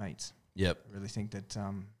 with mates. Yep. I really think that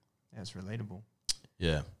it's relatable.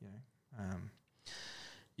 Yeah.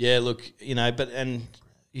 Yeah. Look, and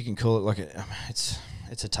you can call it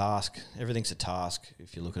it's a task. Everything's a task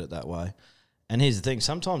if you look at it that way. And here's the thing: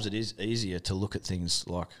 sometimes it is easier to look at things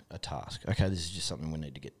like a task. Okay, this is just something we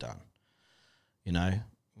need to get done.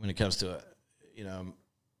 When it comes to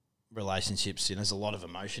relationships, there's a lot of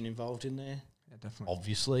emotion involved in there. Yeah, definitely.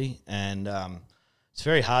 Obviously, and it's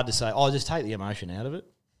very hard to say, just take the emotion out of it.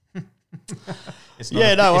 It's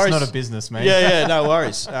not a business, mate. Yeah, no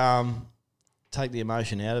worries. Take the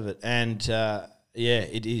emotion out of it. And,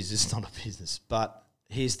 it is. It's not a business. But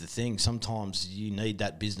here's the thing. Sometimes you need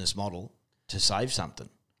that business model to save something,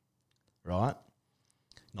 right?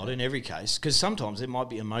 Not in every case, because sometimes there might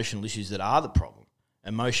be emotional issues that are the problem.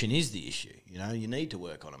 Emotion is the issue. You need to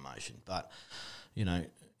work on emotion. But,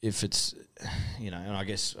 if it's, and I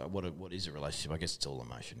guess what is a relationship? I guess it's all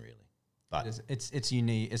emotion, really. But it's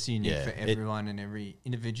unique. It's unique for everyone and every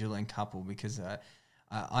individual and couple, because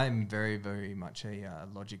I'm very, very much a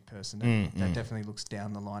logic person that definitely looks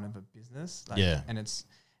down the line of a business. And it's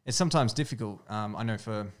sometimes difficult. I know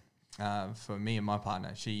for me and my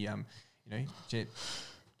partner, she's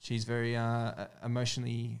very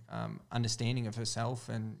emotionally understanding of herself,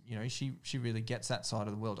 and she really gets that side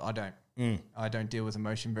of the world. I don't. I don't deal with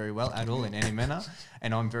emotion very well at all in any manner,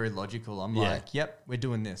 and I'm very logical. I'm like, yep, we're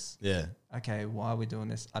doing this. Yeah. Okay, why are we doing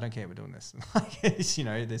this? I don't care. We're doing this.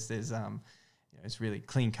 There's it's really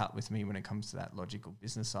clean cut with me when it comes to that logical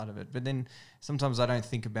business side of it. But then sometimes I don't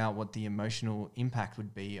think about what the emotional impact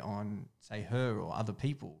would be on, say, her or other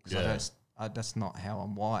people, because that's not how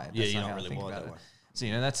I'm wired. That's you're not not how really I think wired about that it. way.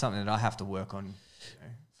 So that's something that I have to work on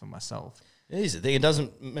for myself. Here's the thing: it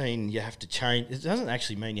doesn't mean you have to change. It doesn't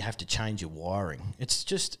actually mean you have to change your wiring. It's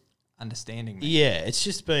just understanding. Mate. Yeah, it's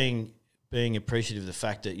just being appreciative of the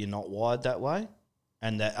fact that you're not wired that way,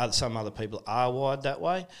 and that some other people are wired that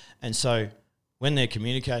way. And so when they're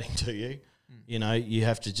communicating to you, you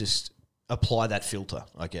have to just apply that filter,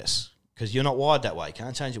 I guess, because you're not wired that way. You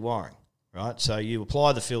can't change your wiring, right? So you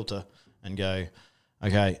apply the filter and go,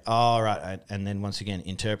 okay, all right, and then once again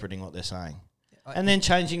interpreting what they're saying. And then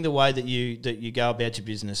changing the way that you go about your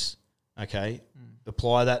business, okay?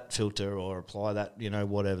 Apply that filter or apply that,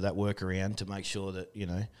 whatever, that workaround to make sure that,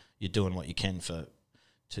 you're doing what you can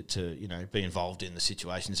to be involved in the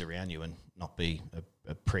situations around you and not be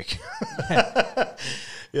a prick.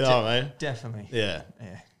 You know what I mean? Definitely. Yeah. Yeah.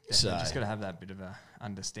 Definitely. So, just got to have that bit of a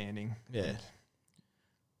understanding. Yeah.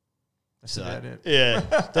 That's about it. Yeah.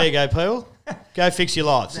 There you go, people. Go fix your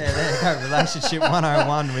lives. Yeah, there you go. Relationship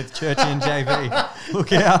 101 with Churchy and JB.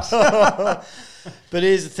 Look out. But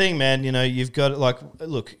here's the thing, man. You've got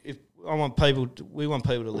look. we want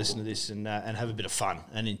people to listen to this and have a bit of fun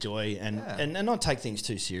and enjoy and not take things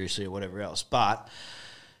too seriously or whatever else. But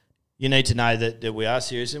you need to know that we are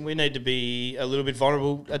serious, and we need to be a little bit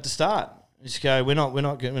vulnerable at the start. Just go, we're not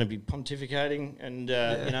going to be pontificating, and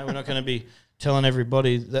we're not going to be telling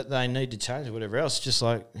everybody that they need to change or whatever else. Just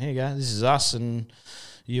like, here you go, this is us, and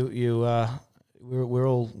we're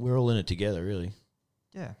all in it together, really.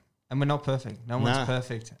 Yeah, and we're not perfect. No one's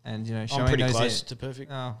perfect, and I'm pretty close to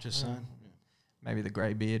perfect. Oh, just saying. Maybe the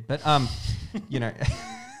grey beard, but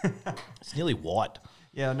it's nearly white.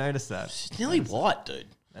 Yeah, I noticed that. It's nearly white, dude.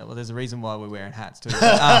 Well, there's a reason why we're wearing hats too.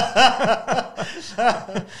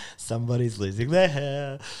 Somebody's losing their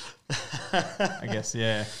hair. I guess,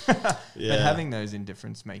 yeah. But having those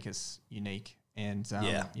indifferents make us unique, and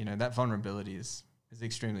that vulnerability is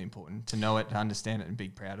extremely important to know it, to understand it, and be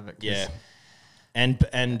proud of it. Yeah, and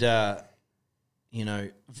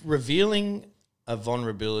revealing a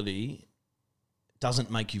vulnerability doesn't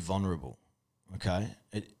make you vulnerable. Okay,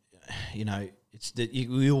 it's that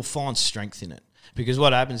you'll find strength in it. Because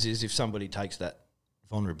what happens is if somebody takes that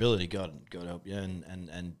vulnerability, God help you,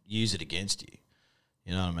 and use it against you,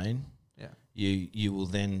 you know what I mean? Yeah. You will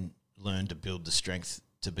then learn to build the strength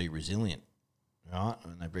to be resilient, right?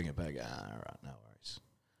 And they bring it back, all right, no worries.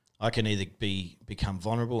 I can either become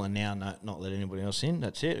vulnerable and now not let anybody else in,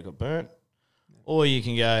 that's it, I got burnt. Yeah. Or you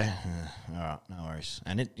can go, all right, no worries.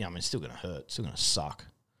 And it's still going to hurt, it's still going to suck.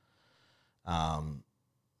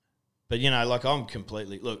 But, I'm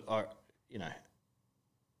completely,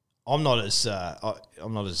 I'm not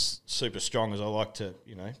as super strong as I like to,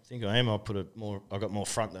 think I am. I got more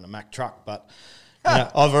front than a Mack truck, but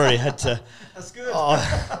I've already had to. That's good.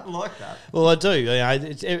 I like that. Well, I do.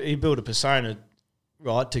 You build a persona,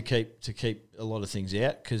 right, to keep a lot of things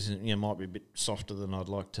out because it might be a bit softer than I'd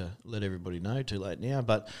like to let everybody know. Too late now,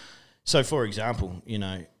 but so for example,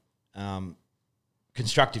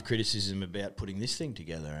 constructive criticism about putting this thing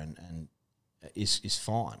together and is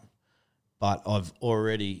fine, but I've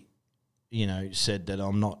already said that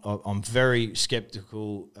I'm very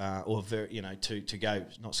skeptical or very, to go,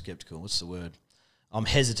 not skeptical, what's the word? I'm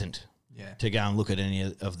hesitant to go and look at any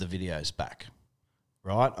of the videos back,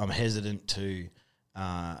 right? I'm hesitant to,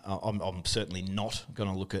 I'm certainly not going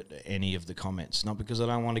to look at any of the comments, not because I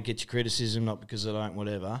don't want to get your criticism, not because I don't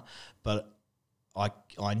whatever, but I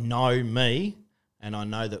know me, and I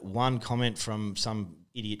know that one comment from some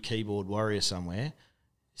idiot keyboard warrior somewhere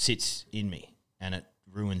sits in me and it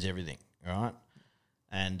ruins everything. Right,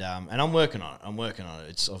 and I'm working on it.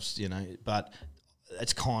 It's but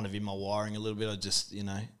it's kind of in my wiring a little bit. I just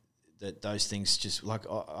that those things just like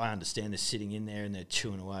I understand they're sitting in there and they're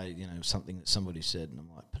chewing away. Something that somebody said, and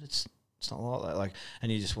I'm like, but it's not like that. Like,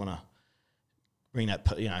 and you just want to bring that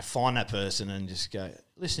find that person and just go,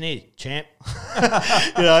 listen here, champ.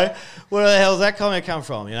 Where the hell's that comment come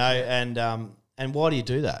from? And why do you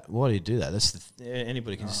do that? Why do you do that?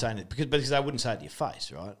 Anybody can just say it because they wouldn't say it to your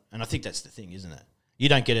face, right? And I think that's the thing, isn't it? You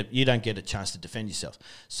don't get a chance to defend yourself.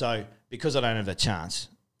 So because I don't have that chance,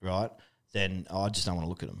 right? Then I just don't want to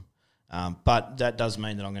look at them. But that does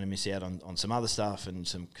mean that I'm going to miss out on some other stuff and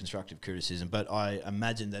some constructive criticism. But I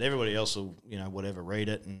imagine that everybody else will read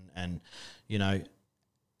it and be able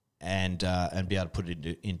to put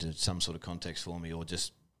it into some sort of context for me, or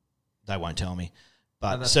just they won't tell me.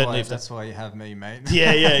 But certainly, that's why you have me, mate.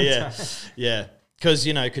 Yeah. Because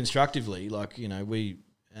constructively, like we,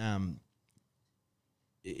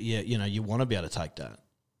 you want to be able to take that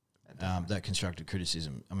constructive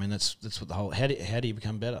criticism. I mean, that's what the whole. How do you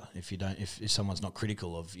become better if you don't? If someone's not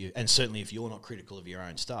critical of you, and certainly if you're not critical of your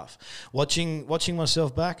own stuff. Watching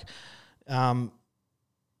myself back, I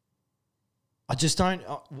just don't.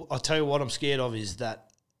 I'll tell you what I'm scared of is that.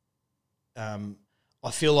 I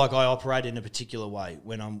feel like I operate in a particular way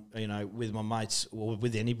when I'm, with my mates or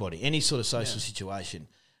with anybody, any sort of social situation.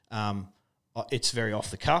 It's very off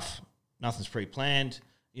the cuff. Nothing's pre-planned.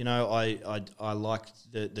 I like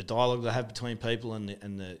the dialogue that I have between people and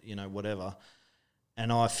the whatever.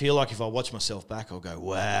 And I feel like if I watch myself back, I'll go,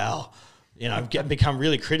 wow, become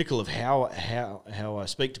really critical of how I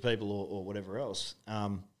speak to people or whatever else.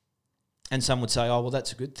 And some would say, oh, well,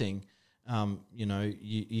 that's a good thing.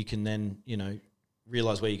 You can then,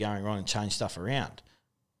 realise where you're going wrong and change stuff around.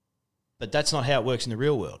 But that's not how it works in the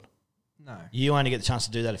real world. No. You only get the chance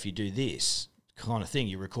to do that if you do this kind of thing.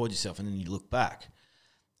 You record yourself and then you look back.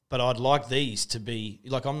 But I'd like these to be,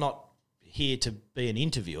 like, I'm not here to be an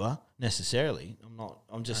interviewer necessarily.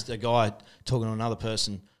 I'm just a guy talking to another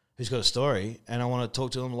person who's got a story, and I want to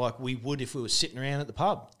talk to them like we would if we were sitting around at the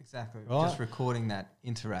pub. Exactly. Right? Just recording that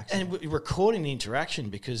interaction. And recording the interaction,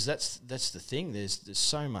 because that's the thing. There's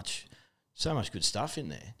so much good stuff in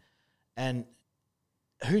there. And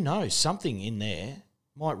who knows, something in there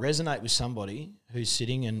might resonate with somebody who's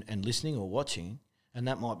sitting and listening or watching, and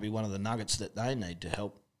that might be one of the nuggets that they need to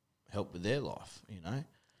help with their life,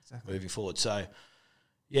 Exactly. moving forward. So,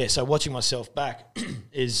 yeah, so watching myself back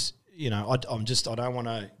is, I don't want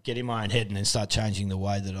to get in my own head and then start changing the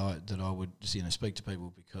way that I would, speak to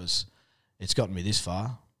people, because it's gotten me this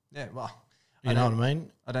far. Yeah, well, you know what I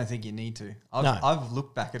mean? I don't think you need to. No. I've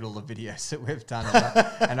looked back at all the videos that we've done,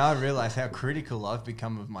 and I realise how critical I've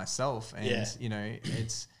become of myself. And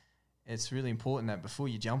it's really important that before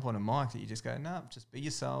you jump on a mic, that you just go, no, just be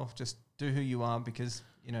yourself, just do who you are, because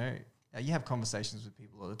you have conversations with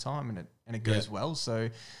people all the time, and it goes well. So,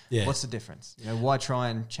 what's the difference? Why try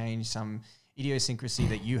and change some idiosyncrasy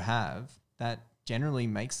that you have that generally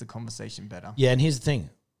makes the conversation better? Yeah, and here's the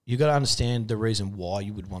thing: you got to understand the reason why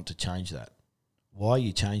you would want to change that. Why are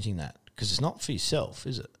you changing that? Because it's not for yourself,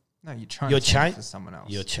 is it? No, you're trying to change for someone else.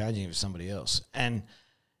 You're changing it for somebody else. And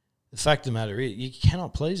the fact of the matter is, you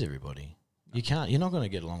cannot please everybody. No. You can't. You're not going to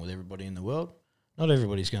get along with everybody in the world. Not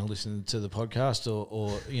everybody's going to listen to the podcast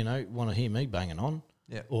or want to hear me banging on,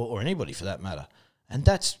 or anybody for that matter. And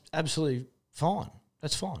that's absolutely fine.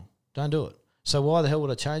 That's fine. Don't do it. So why the hell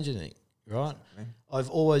would I change anything, right? Exactly. I've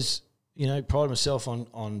always, prided myself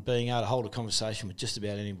on being able to hold a conversation with just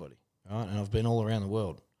about anybody. Right, and I've been all around the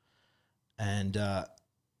world, and I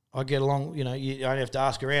get along. You only have to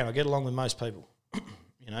ask around. I get along with most people,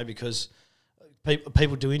 because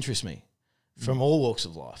people do interest me from all walks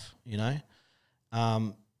of life.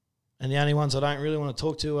 And the only ones I don't really want to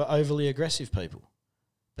talk to are overly aggressive people,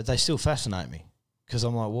 but they still fascinate me, because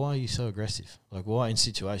I'm like, why are you so aggressive? Like, why in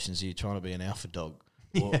situations are you trying to be an alpha dog?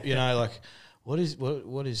 Or, where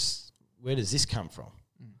does this come from?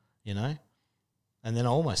 And then I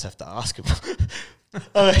almost have to ask him.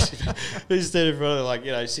 He's standing in front of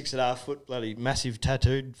 6.5 foot bloody massive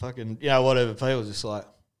tattooed fucking, whatever. People just like,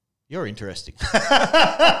 you're interesting.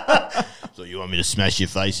 So you want me to smash your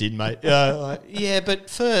face in, mate? Yeah, but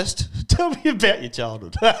first, tell me about your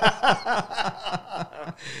childhood.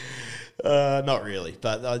 Not really,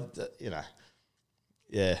 but,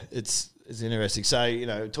 yeah, it's interesting.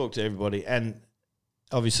 So, talk to everybody. And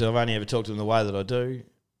obviously I've only ever talked to them the way that I do,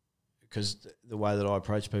 because the way that I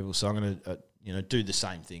approach people. So I'm going to, do the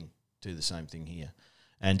same thing here,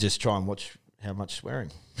 and just try and watch how much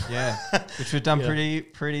swearing. Yeah, which we've done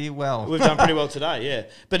pretty well. We've done pretty well today, yeah.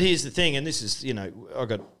 But here's the thing, and this is, I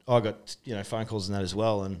got phone calls and that as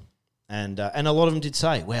well, and a lot of them did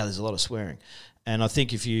say, wow, there's a lot of swearing. And I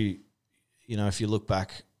think if you look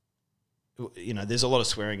back, there's a lot of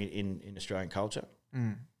swearing in Australian culture.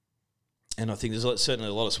 Mm. And I think there's certainly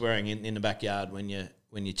a lot of swearing in the backyard when you're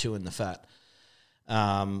chewing the fat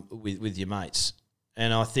with your mates.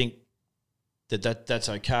 And I think that's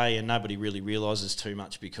okay, and nobody really realises too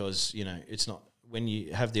much, because, it's not, when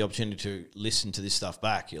you have the opportunity to listen to this stuff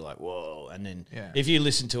back, you're like, whoa. And then if you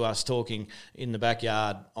listen to us talking in the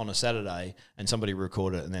backyard on a Saturday and somebody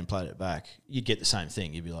recorded it and then played it back, you'd get the same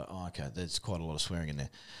thing. You'd be like, oh, okay, there's quite a lot of swearing in there.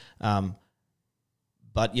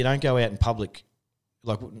 But you don't go out in public.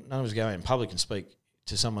 Like, none of us go out in public and speak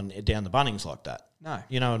to someone down the Bunnings like that. No.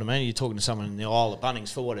 You know what I mean? You're talking to someone in the aisle of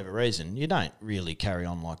Bunnings for whatever reason. You don't really carry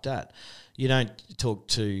on like that. You don't talk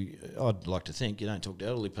to, I'd like to think, you don't talk to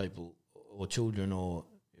elderly people or children or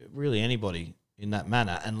really anybody in that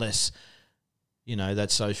manner, unless, that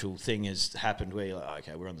social thing has happened where you're like,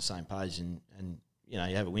 okay, we're on the same page, and you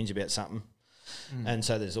have a whinge about something. Mm. And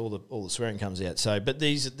so there's all the swearing comes out. So, but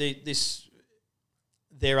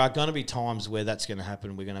there are going to be times where that's going to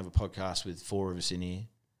happen. We're going to have a podcast with 4 of us in here,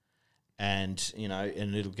 and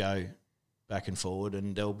and it'll go back and forward,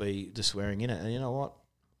 and there'll be the swearing in it. And you know what?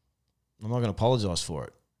 I'm not going to apologise for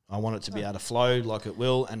it. I want it to be able to flow like it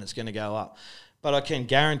will, and it's going to go up. But I can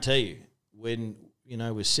guarantee you, when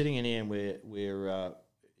we're sitting in here and we're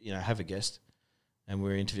have a guest, and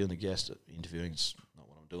we're interviewing the guest. Interviewing's not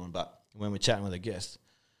what I'm doing, but when we're chatting with a guest,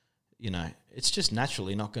 it's just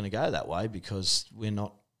naturally not going to go that way, because we're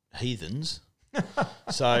not heathens.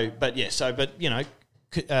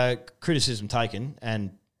 Criticism taken,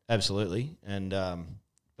 and absolutely, and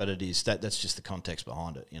but it is that's just the context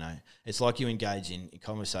behind it. It's like you engage in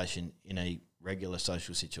conversation in a regular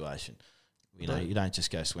social situation. You don't just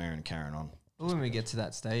go swearing and carrying on. Well, when we get to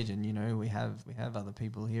that stage, and we have other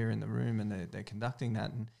people here in the room, and they're conducting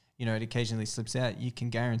that, and it occasionally slips out, you can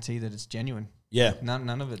guarantee that it's genuine. Yeah,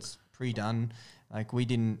 none of it's pre-done. Like, we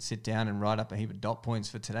didn't sit down and write up a heap of dot points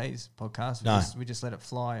for today's podcast. We just let it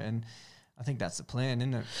fly, and I think that's the plan,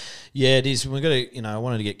 isn't it? Yeah, it is. We've got to, I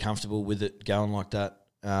wanted to get comfortable with it going like that,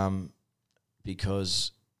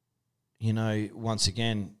 because, you know, once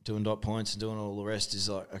again, doing dot points and doing all the rest is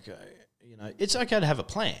like, okay, you know, it's okay to have a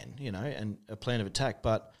plan, you know, and a plan of attack,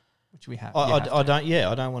 but which we have. I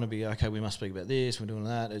don't want to be, okay, we must speak about this, we're doing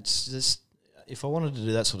that. It's just, if I wanted to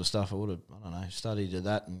do that sort of stuff, I would have, I don't know, studied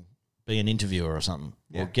that and be an interviewer or something,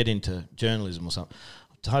 or get into journalism or something.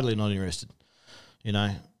 I'm totally not interested, you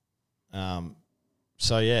know.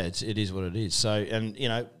 So yeah, it is what it is. So, and you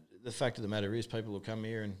know, the fact of the matter is, people will come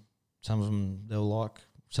here and some of them they'll like,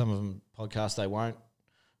 some of them podcasts they won't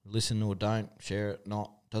listen or don't share it.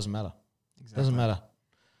 Not doesn't matter. Exactly. Doesn't matter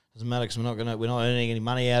because we're not earning any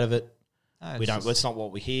money out of it. No, we don't. It's not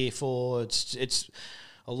what we're here for. It's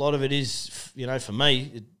a lot of it is, you know, for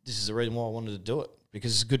me. This is the reason why I wanted to do it,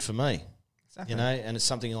 because it's good for me. Exactly. You know, and it's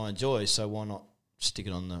something I enjoy. So why not stick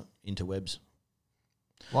it on the interwebs?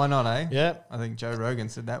 Why not, eh? Yeah. I think Joe Rogan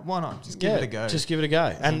said that. Why not? Just give it a go. Just give it a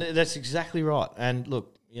go. And that's exactly right. And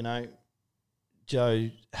look, you know, Joe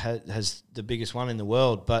has the biggest one in the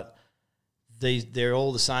world, but they're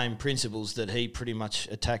all the same principles that he pretty much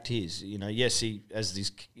attacked his. You know, yes, he, as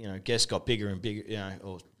these, you know, guests got bigger and bigger, you know,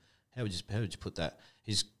 or how would you put that?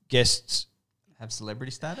 His guests have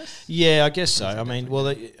celebrity status? Yeah, I guess so. I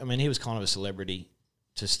mean, he was kind of a celebrity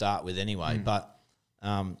to start with anyway, but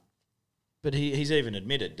he's even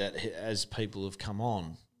admitted that as people have come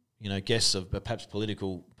on, you know, guests of perhaps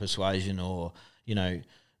political persuasion or, you know,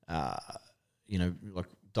 like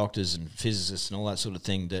doctors and physicists and all that sort of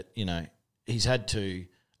thing, that, you know, he's had to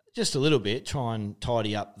just a little bit try and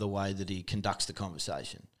tidy up the way that he conducts the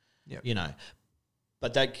conversation. Yep. You know,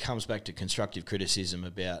 but that comes back to constructive criticism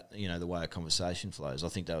about, you know, the way a conversation flows. I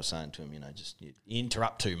think they were saying to him, you know, just you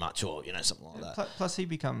interrupt too much or, you know, something like that. Plus he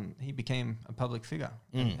became a public figure,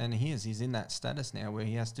 and he's in that status now where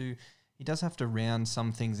he does have to round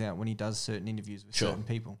some things out when he does certain interviews with certain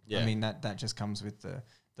people. Yeah. I mean, that just comes with the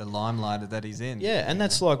limelight that he's in. Yeah, and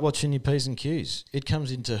that's like watching your P's and Q's. It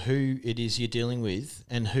comes into who it is you're dealing with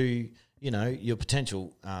and who, you know, your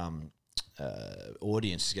potential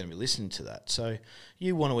audience is going to be listening to that. So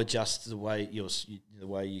you want to adjust the way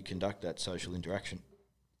you conduct that social interaction,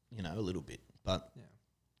 you know, a little bit.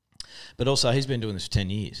 But also he's been doing this for 10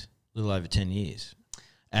 years, a little over 10 years.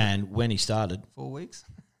 And when he started... 4 weeks?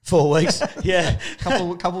 4 weeks, yeah.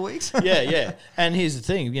 couple weeks? Yeah. And here's the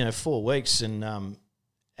thing, you know, 4 weeks and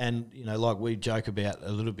you know, like we joke about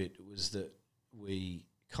a little bit, was that we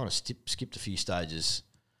kind of skipped a few stages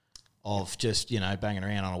of just, you know, banging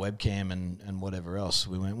around on a webcam and whatever else.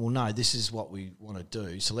 We went, well, no, this is what we want to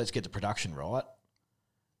do, so let's get the production right,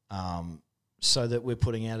 so that we're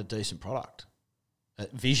putting out a decent product,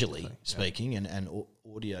 visually speaking and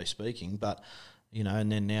audio speaking. But, you know,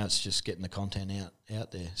 and then now it's just getting the content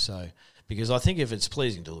out there. So, because I think if it's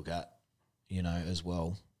pleasing to look at, you know, as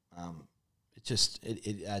well,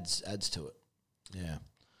 it adds to it. Yeah.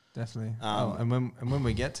 Definitely. And when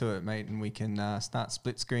we get to it, mate, and we can start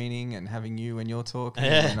split screening and having you when you're talking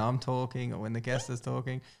and I'm talking or when the guest is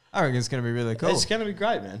talking, I reckon it's going to be really cool. It's going to be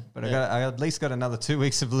great, man. But I at least got another 2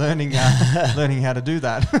 weeks of learning learning how to do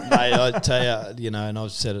that. Mate, I tell you, you know, and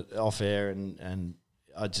I've said it off air, and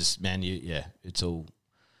I just, man, it's all.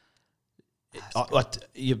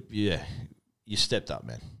 You stepped up,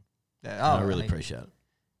 man. Yeah, I really appreciate it.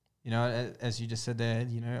 You know, as you just said there,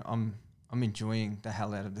 you know, I'm enjoying the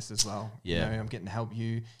hell out of this as well. Yeah. You know, I'm getting to help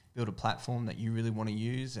you build a platform that you really want to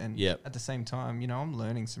use. And at the same time, you know, I'm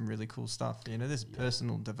learning some really cool stuff. You know, there's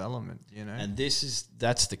personal development, you know. And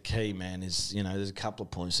that's the key, man, is, you know, there's a couple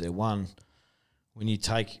of points there. One, when you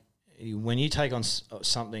take on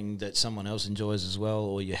something that someone else enjoys as well,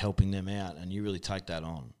 or you're helping them out and you really take that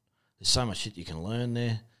on, there's so much shit you can learn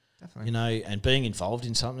there. Definitely. You know, and being involved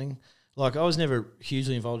in something. Like, I was never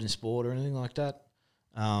hugely involved in sport or anything like that.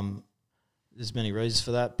 There's many reasons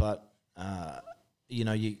for that, but you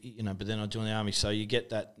know, but then I joined the army, so you get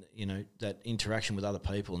that, you know, that interaction with other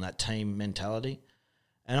people and that team mentality,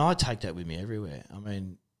 and I take that with me everywhere. I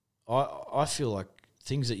mean, I feel like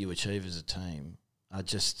things that you achieve as a team are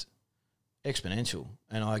just exponential,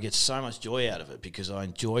 and I get so much joy out of it because I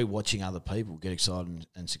enjoy watching other people get excited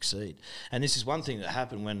and succeed. And this is one thing that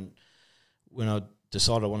happened when I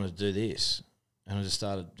decided I wanted to do this, and I just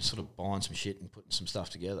started sort of buying some shit and putting some stuff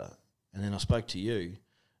together. And then I spoke to you,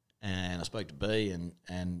 and I spoke to B,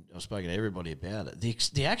 and I've spoken to everybody about it.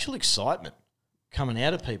 The actual excitement coming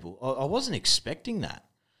out of people, I wasn't expecting that.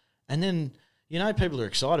 And then, you know, people are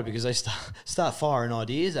excited because they start firing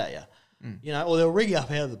ideas at you, you know, or they'll ring you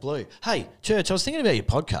up out of the blue. Hey, Church, I was thinking about your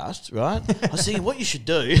podcast, right? I was thinking what you should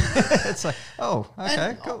do. It's like, oh,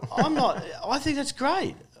 okay, cool. I think that's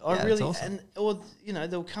great. I really, awesome. or you know,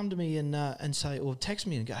 they'll come to me and say, or text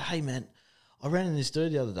me and go, hey man, I ran into this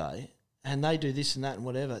dude the other day, and they do this and that and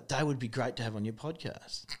whatever. They would be great to have on your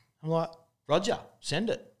podcast. I'm like, Roger, send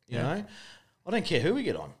it. You know, I don't care who we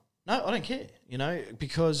get on. No, I don't care. You know,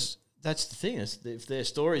 because that's the thing. Is if there's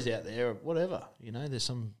stories out there or whatever, you know, there's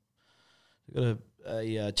some. We've got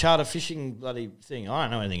a charter fishing bloody thing. I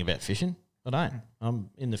don't know anything about fishing. I don't. I'm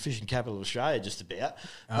in the fishing capital of Australia, just about.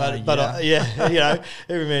 But you know,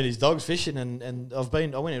 every man his dog's fishing, and I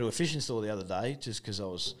went into a fishing store the other day just because I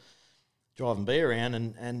was driving B around,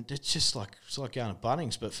 and it's just like going to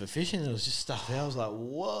Bunnings, but for fishing, it was just stuff. I was like,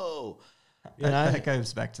 whoa, you know. That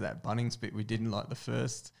goes back to that Bunnings bit we did in like that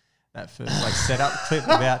first like setup clip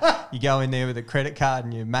about you go in there with a credit card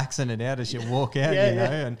and you're maxing it out as you walk out, you know.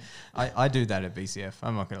 And I do that at BCF.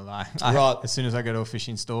 I'm not going to lie. Right. As soon as I go to a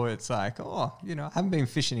fishing store, it's like, you know, I haven't been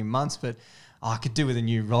fishing in months, but I could do with a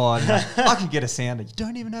new rod. I could get a sounder. You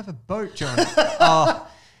don't even have a boat, John.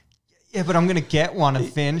 Yeah, but I'm going to get one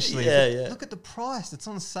eventually. Yeah. Look at the price. It's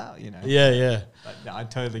on sale, you know. Yeah. But, no, I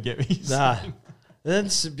totally get what you're saying.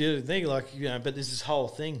 That's a beautiful thing. Like, you know, but there's this whole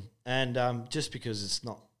thing. And just because it's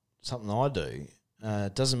not something I do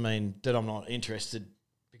doesn't mean that I'm not interested,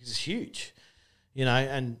 because it's huge, you know,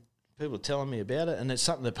 and people are telling me about it, and it's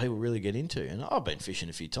something that people really get into. And I've been fishing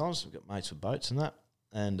a few times. We've got mates with boats and that.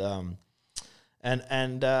 And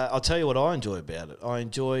I'll tell you what I enjoy about it. I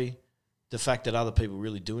enjoy the fact that other people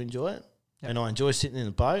really do enjoy it. Yep. And I enjoy sitting in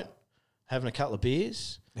the boat, having a couple of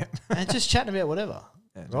beers, and just chatting about whatever,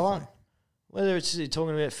 right? Definitely. Whether it's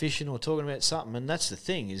talking about fishing or talking about something. And that's the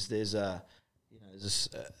thing, is there's this,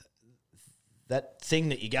 that thing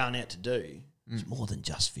that you're going out to do is more than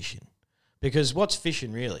just fishing. Because what's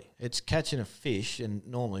fishing really? It's catching a fish, and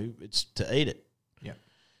normally it's to eat it. Yeah.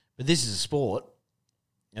 But this is a sport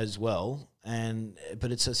as well,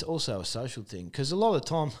 but it's also a social thing, because a lot of the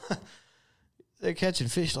time they're catching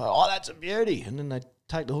fish like, oh, that's a beauty, and then they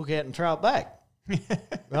take the hook out and throw it back,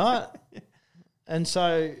 right? And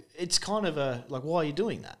so it's kind of like, why are you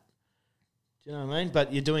doing that? Do you know what I mean?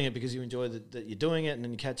 But you're doing it because you enjoy that you're doing it, and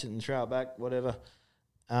then you catch it and throw it back, whatever.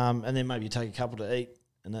 And then maybe you take a couple to eat,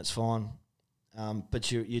 and that's fine.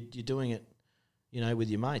 But you're doing it, you know, with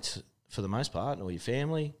your mates for the most part, or your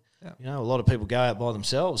family. Yeah. You know, a lot of people go out by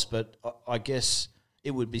themselves, but I guess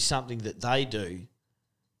it would be something that they do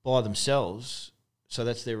by themselves. So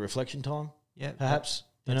that's their reflection time. Yeah, perhaps.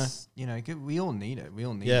 You know, we all need it. We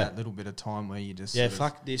all need that little bit of time where you just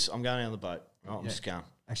fuck this. I'm going out on the boat. Right, I'm just going.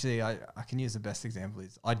 Actually, I can use the best example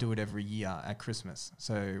is I do it every year at Christmas.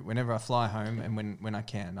 So whenever I fly home, and when I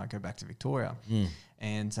can, I go back to Victoria.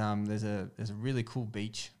 And there's a really cool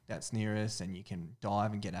beach that's near us, and you can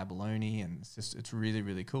dive and get abalone, and it's really,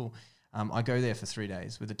 really cool. I go there for 3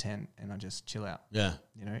 days with a tent, and I just chill out. Yeah,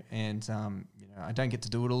 you know, and you know, I don't get to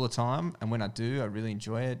do it all the time, and when I do, I really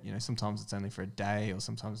enjoy it. You know, sometimes it's only for a day, or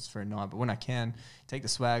sometimes it's for a night. But when I can, take the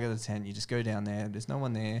swag of the tent, you just go down there. There's no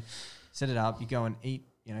one there. Set it up. You go and eat.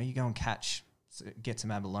 You know, you go and get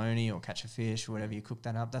some abalone or catch a fish or whatever. You cook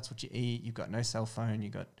that up. That's what you eat. You've got no cell phone.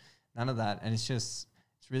 You've got none of that, and it's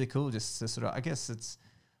really cool. Just to sort of, I guess it's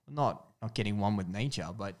not getting one with nature,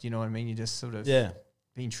 but you know what I mean. You just sort of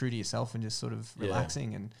being true to yourself and just sort of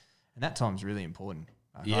relaxing, and that time's really important.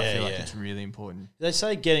 I feel like it's really important. They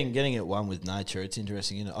say getting at one with nature. It's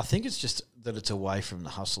interesting, you know. I think it's just that it's away from the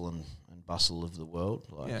hustle and bustle of the world.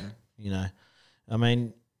 Like, you know, I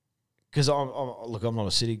mean, because I'm not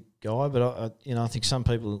a city guy, but I think some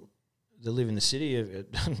people that live in the city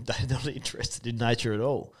they're not interested in nature at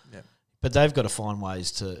all. Yeah. But they've got to find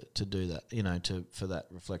ways to do that, you know, for that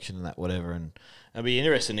reflection and that whatever. And it'd be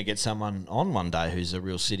interesting to get someone on one day who's a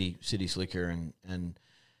real city slicker and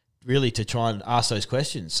really to try and ask those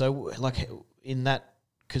questions. So, like, in that,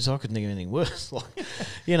 because I couldn't think of anything worse. Like,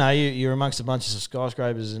 you know, you're amongst a bunch of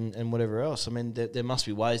skyscrapers and whatever else. I mean, there must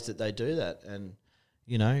be ways that they do that. And,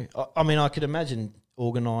 you know, I mean, I could imagine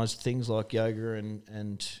organised things like yoga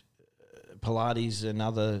and Pilates and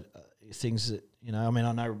other things that, you know, I mean,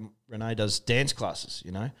 I know Renee does dance classes,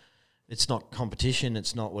 you know. It's not competition,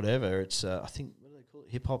 it's not whatever. It's, I think, what do they call it,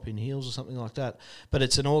 hip-hop in heels or something like that. But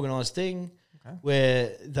it's an organised thing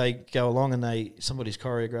where they go along and somebody's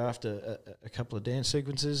choreographed a couple of dance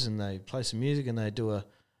sequences, and they play some music, and they do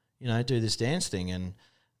this dance thing.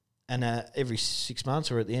 And every 6 months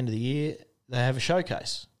or at the end of the year, they have a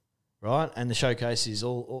showcase, right? And the showcase is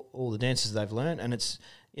all the dances they've learned, and it's,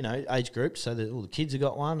 you know, age groups, so that all the kids have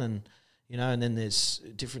got one, and you know, and then there's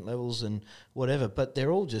different levels and whatever, but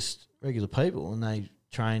they're all just regular people, and they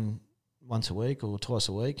train once a week or twice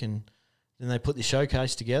a week, and then they put the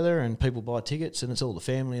showcase together, and people buy tickets, and it's all the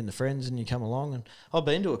family and the friends, and you come along. And I've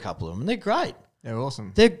been to a couple of them, and they're great. They're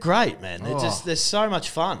awesome. They're great, man. They're so much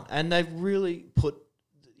fun, and they've really put,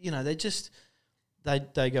 you know,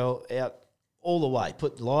 they go out all the way,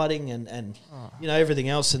 put lighting and everything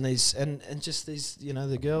else, and just these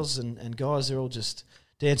the girls and guys, they're all just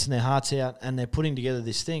dancing their hearts out, and they're putting together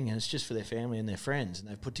this thing, and it's just for their family and their friends, and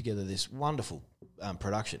they've put together this wonderful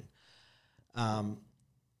production, and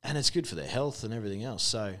it's good for their health and everything else.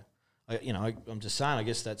 So, I'm just saying, I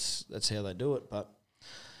guess that's how they do it, but.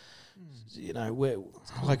 Where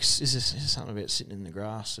is there something about sitting in the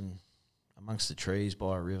grass and amongst the trees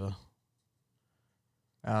by a river?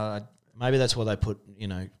 Maybe that's why they put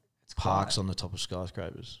it's parks on the top of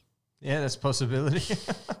skyscrapers. Yeah, that's a possibility.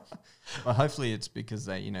 Well, hopefully it's because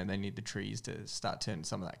they need the trees to start turning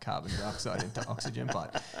some of that carbon dioxide into oxygen.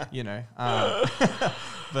 But I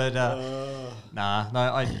don't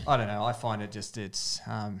know. I find it just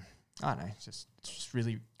I don't know, it's just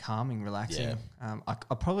really calming, relaxing. Yeah. I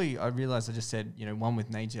realised I just said, one with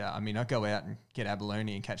nature. I mean, I go out and get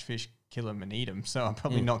abalone and catch fish, kill them and eat them. So I'm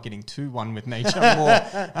probably not getting too one with nature more.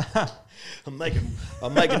 I'm making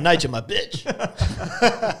nature my bitch.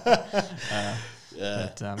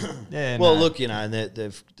 Look, and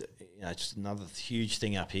they've just another huge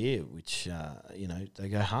thing up here, which they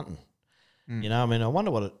go hunting. I mean, I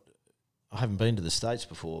wonder I haven't been to the States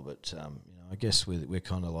before, but I guess we're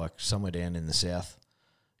kind of like somewhere down in the south,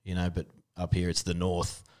 but up here it's the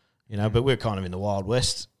north, but we're kind of in the Wild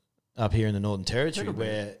West up here in the Northern Territory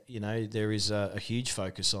where, there is a huge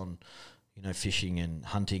focus on, fishing and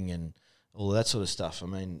hunting and all of that sort of stuff. I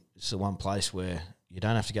mean, it's the one place where you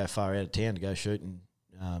don't have to go far out of town to go shooting,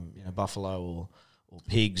 buffalo or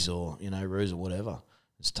pigs or, roos or whatever.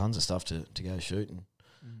 There's tons of stuff to go shooting.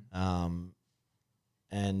 I mean,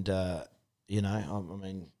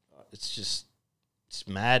 it's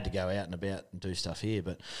mad to go out and about and do stuff here,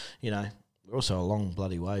 but we're also a long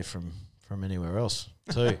bloody way from anywhere else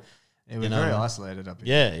too. We're very isolated up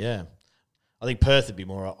here. Yeah. I think Perth would be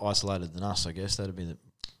more isolated than us. I guess that'd be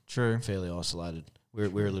true. Fairly isolated. We're a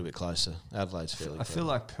little bit closer. Adelaide's fairly. I feel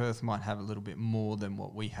like Perth might have a little bit more than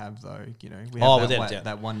what we have, though. We have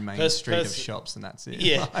that one main street of shops, and that's it.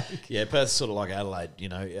 Yeah, Perth's sort of like Adelaide.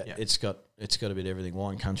 It's got a bit of everything: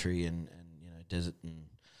 wine country and desert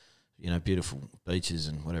and beautiful beaches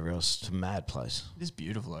and whatever else. It's a mad place. It is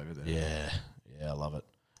beautiful over there. Yeah, I love it.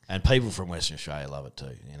 And people from Western Australia love it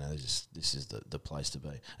too. This is the place to be,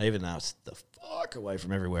 even though it's the fuck away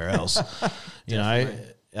from everywhere else.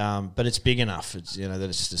 But it's big enough. It's that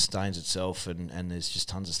it sustains itself, and there's just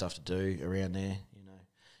tons of stuff to do around there.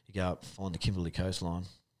 You go up, find the Kimberley coastline,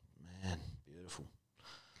 man, beautiful.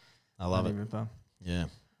 I love it. Ripper. Yeah.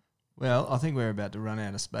 Well, I think we're about to run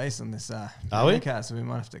out of space on this podcast, so we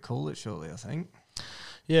might have to call it shortly, I think.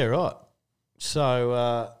 Yeah, right.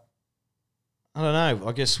 So I don't know.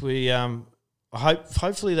 I guess we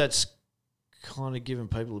hopefully that's kind of given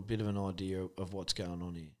people a bit of an idea of what's going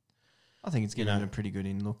on here. I think it's given a pretty good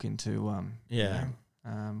look into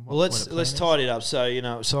let's tidy it up.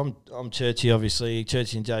 So so I'm Churchy, obviously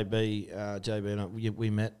Churchy and JB. JB and we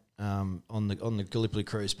met on the Gallipoli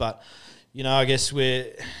cruise, but I guess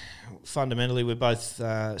we're both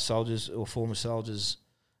soldiers or former soldiers.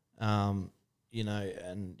 And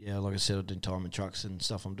like I said, I'm doing time and trucks and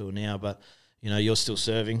stuff I'm doing now, but you're still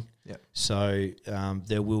serving. Yeah. So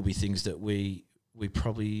there will be things that we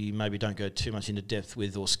probably maybe don't go too much into depth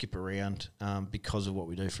with or skip around because of what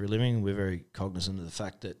we do for a living. We're very cognizant of the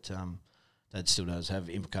fact that that still does have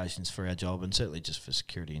implications for our job and certainly just for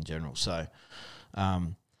security in general. So,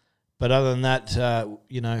 but other than that,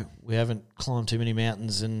 we haven't climbed too many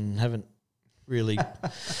mountains and haven't really,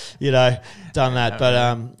 done that.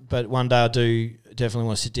 But one day I do definitely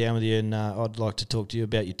want to sit down with you, and I'd like to talk to you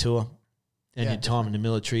about your tour and your time in the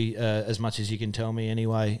military, as much as you can tell me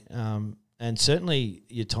anyway. And certainly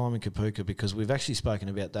your time in Kapuka, because we've actually spoken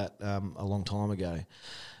about that a long time ago.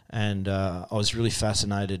 And I was really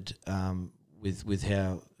fascinated with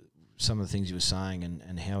how some of the things you were saying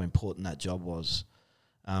and how important that job was,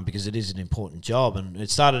 because it is an important job. And it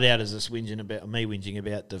started out as me whinging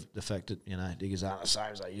about the fact that, diggers aren't the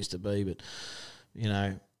same as they used to be. But,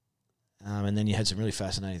 and then you had some really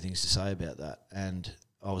fascinating things to say about that. And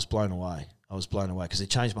I was blown away. Because it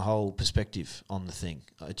changed my whole perspective on the thing.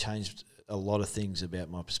 It changed a lot of things about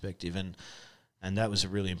my perspective, and that was a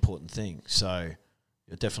really important thing. So I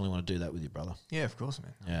definitely want to do that with you, brother. Yeah, of course,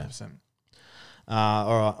 man. 100%. Yeah.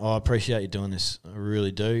 All right, I appreciate you doing this. I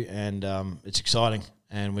really do, and it's exciting.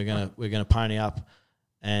 And we're gonna pony up,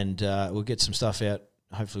 and we'll get some stuff out.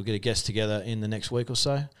 Hopefully, we'll get a guest together in the next week or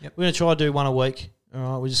so. Yep. We're gonna try to do one a week. All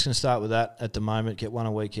right, we're just going to start with that at the moment. Get one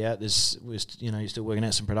a week out. You're still working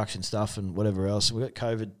out some production stuff and whatever else. We've got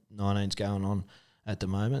COVID-19's going on at the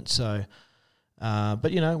moment. So, but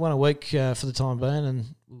one a week for the time being, and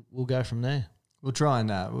we'll go from there. We'll try and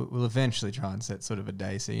we'll eventually try and set sort of a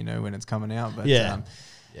day so you know when it's coming out. But you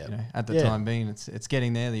know, at the time being, it's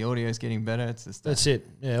getting there. The audio is getting better. It's just that's it.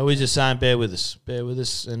 Yeah, we're just saying, bear with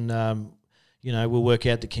us, and you know, we'll work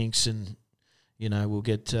out the kinks, and you know, we'll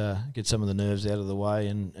get some of the nerves out of the way,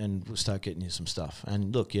 and we'll start getting you some stuff.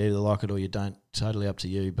 And look, you either like it or you don't. Totally up to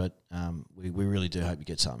you. But we really do hope you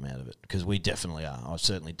get something out of it, because we definitely are. I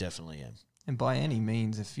certainly definitely am. And by any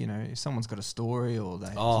means, if someone's got a story or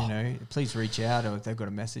they, please reach out, or if they've got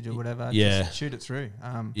a message or whatever, just shoot it through.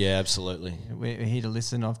 Yeah, absolutely. We're here to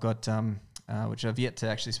listen. I've got, which I've yet to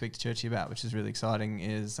actually speak to Churchy about, which is really exciting,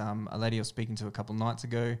 is a lady I was speaking to a couple of nights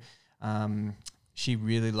ago. She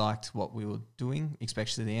really liked what we were doing,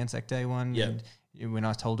 especially the Anzac Day one. Yep. And when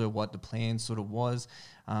I told her what the plan sort of was,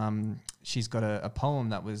 she's got a poem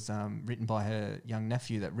that was written by her young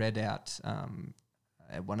nephew that read out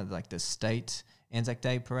at one of the state Anzac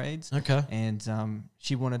Day parades. Okay. And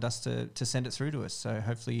she wanted us to send it through to us. So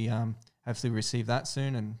hopefully we receive that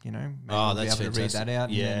soon, and maybe we'll be able fantastic. to read that out.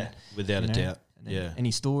 Yeah, and then, without a doubt. Yeah.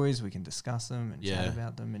 Any stories, we can discuss them and chat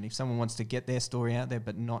about them. And if someone wants to get their story out there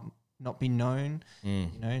but not be known,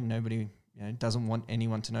 nobody doesn't want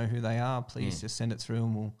anyone to know who they are, please just send it through,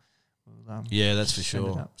 and we'll that's for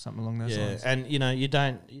sure. Up, something along those lines. And you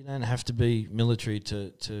don't have to be military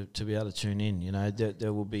to be able to tune in.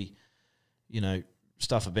 There will be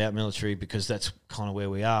stuff about military, because that's kind of where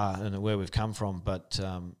we are and where we've come from. But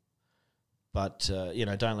don't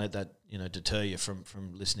let that deter you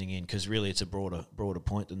from listening in, because really it's a broader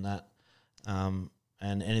point than that. And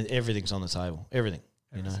everything's on the table. Everything.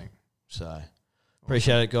 So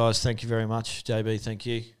appreciate it, guys. Thank you very much, JB. Thank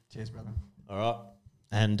you. Cheers, brother. All right.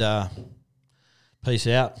 And peace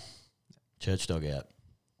out. Church dog out.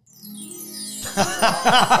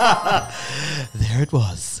 There it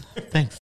was. Thanks.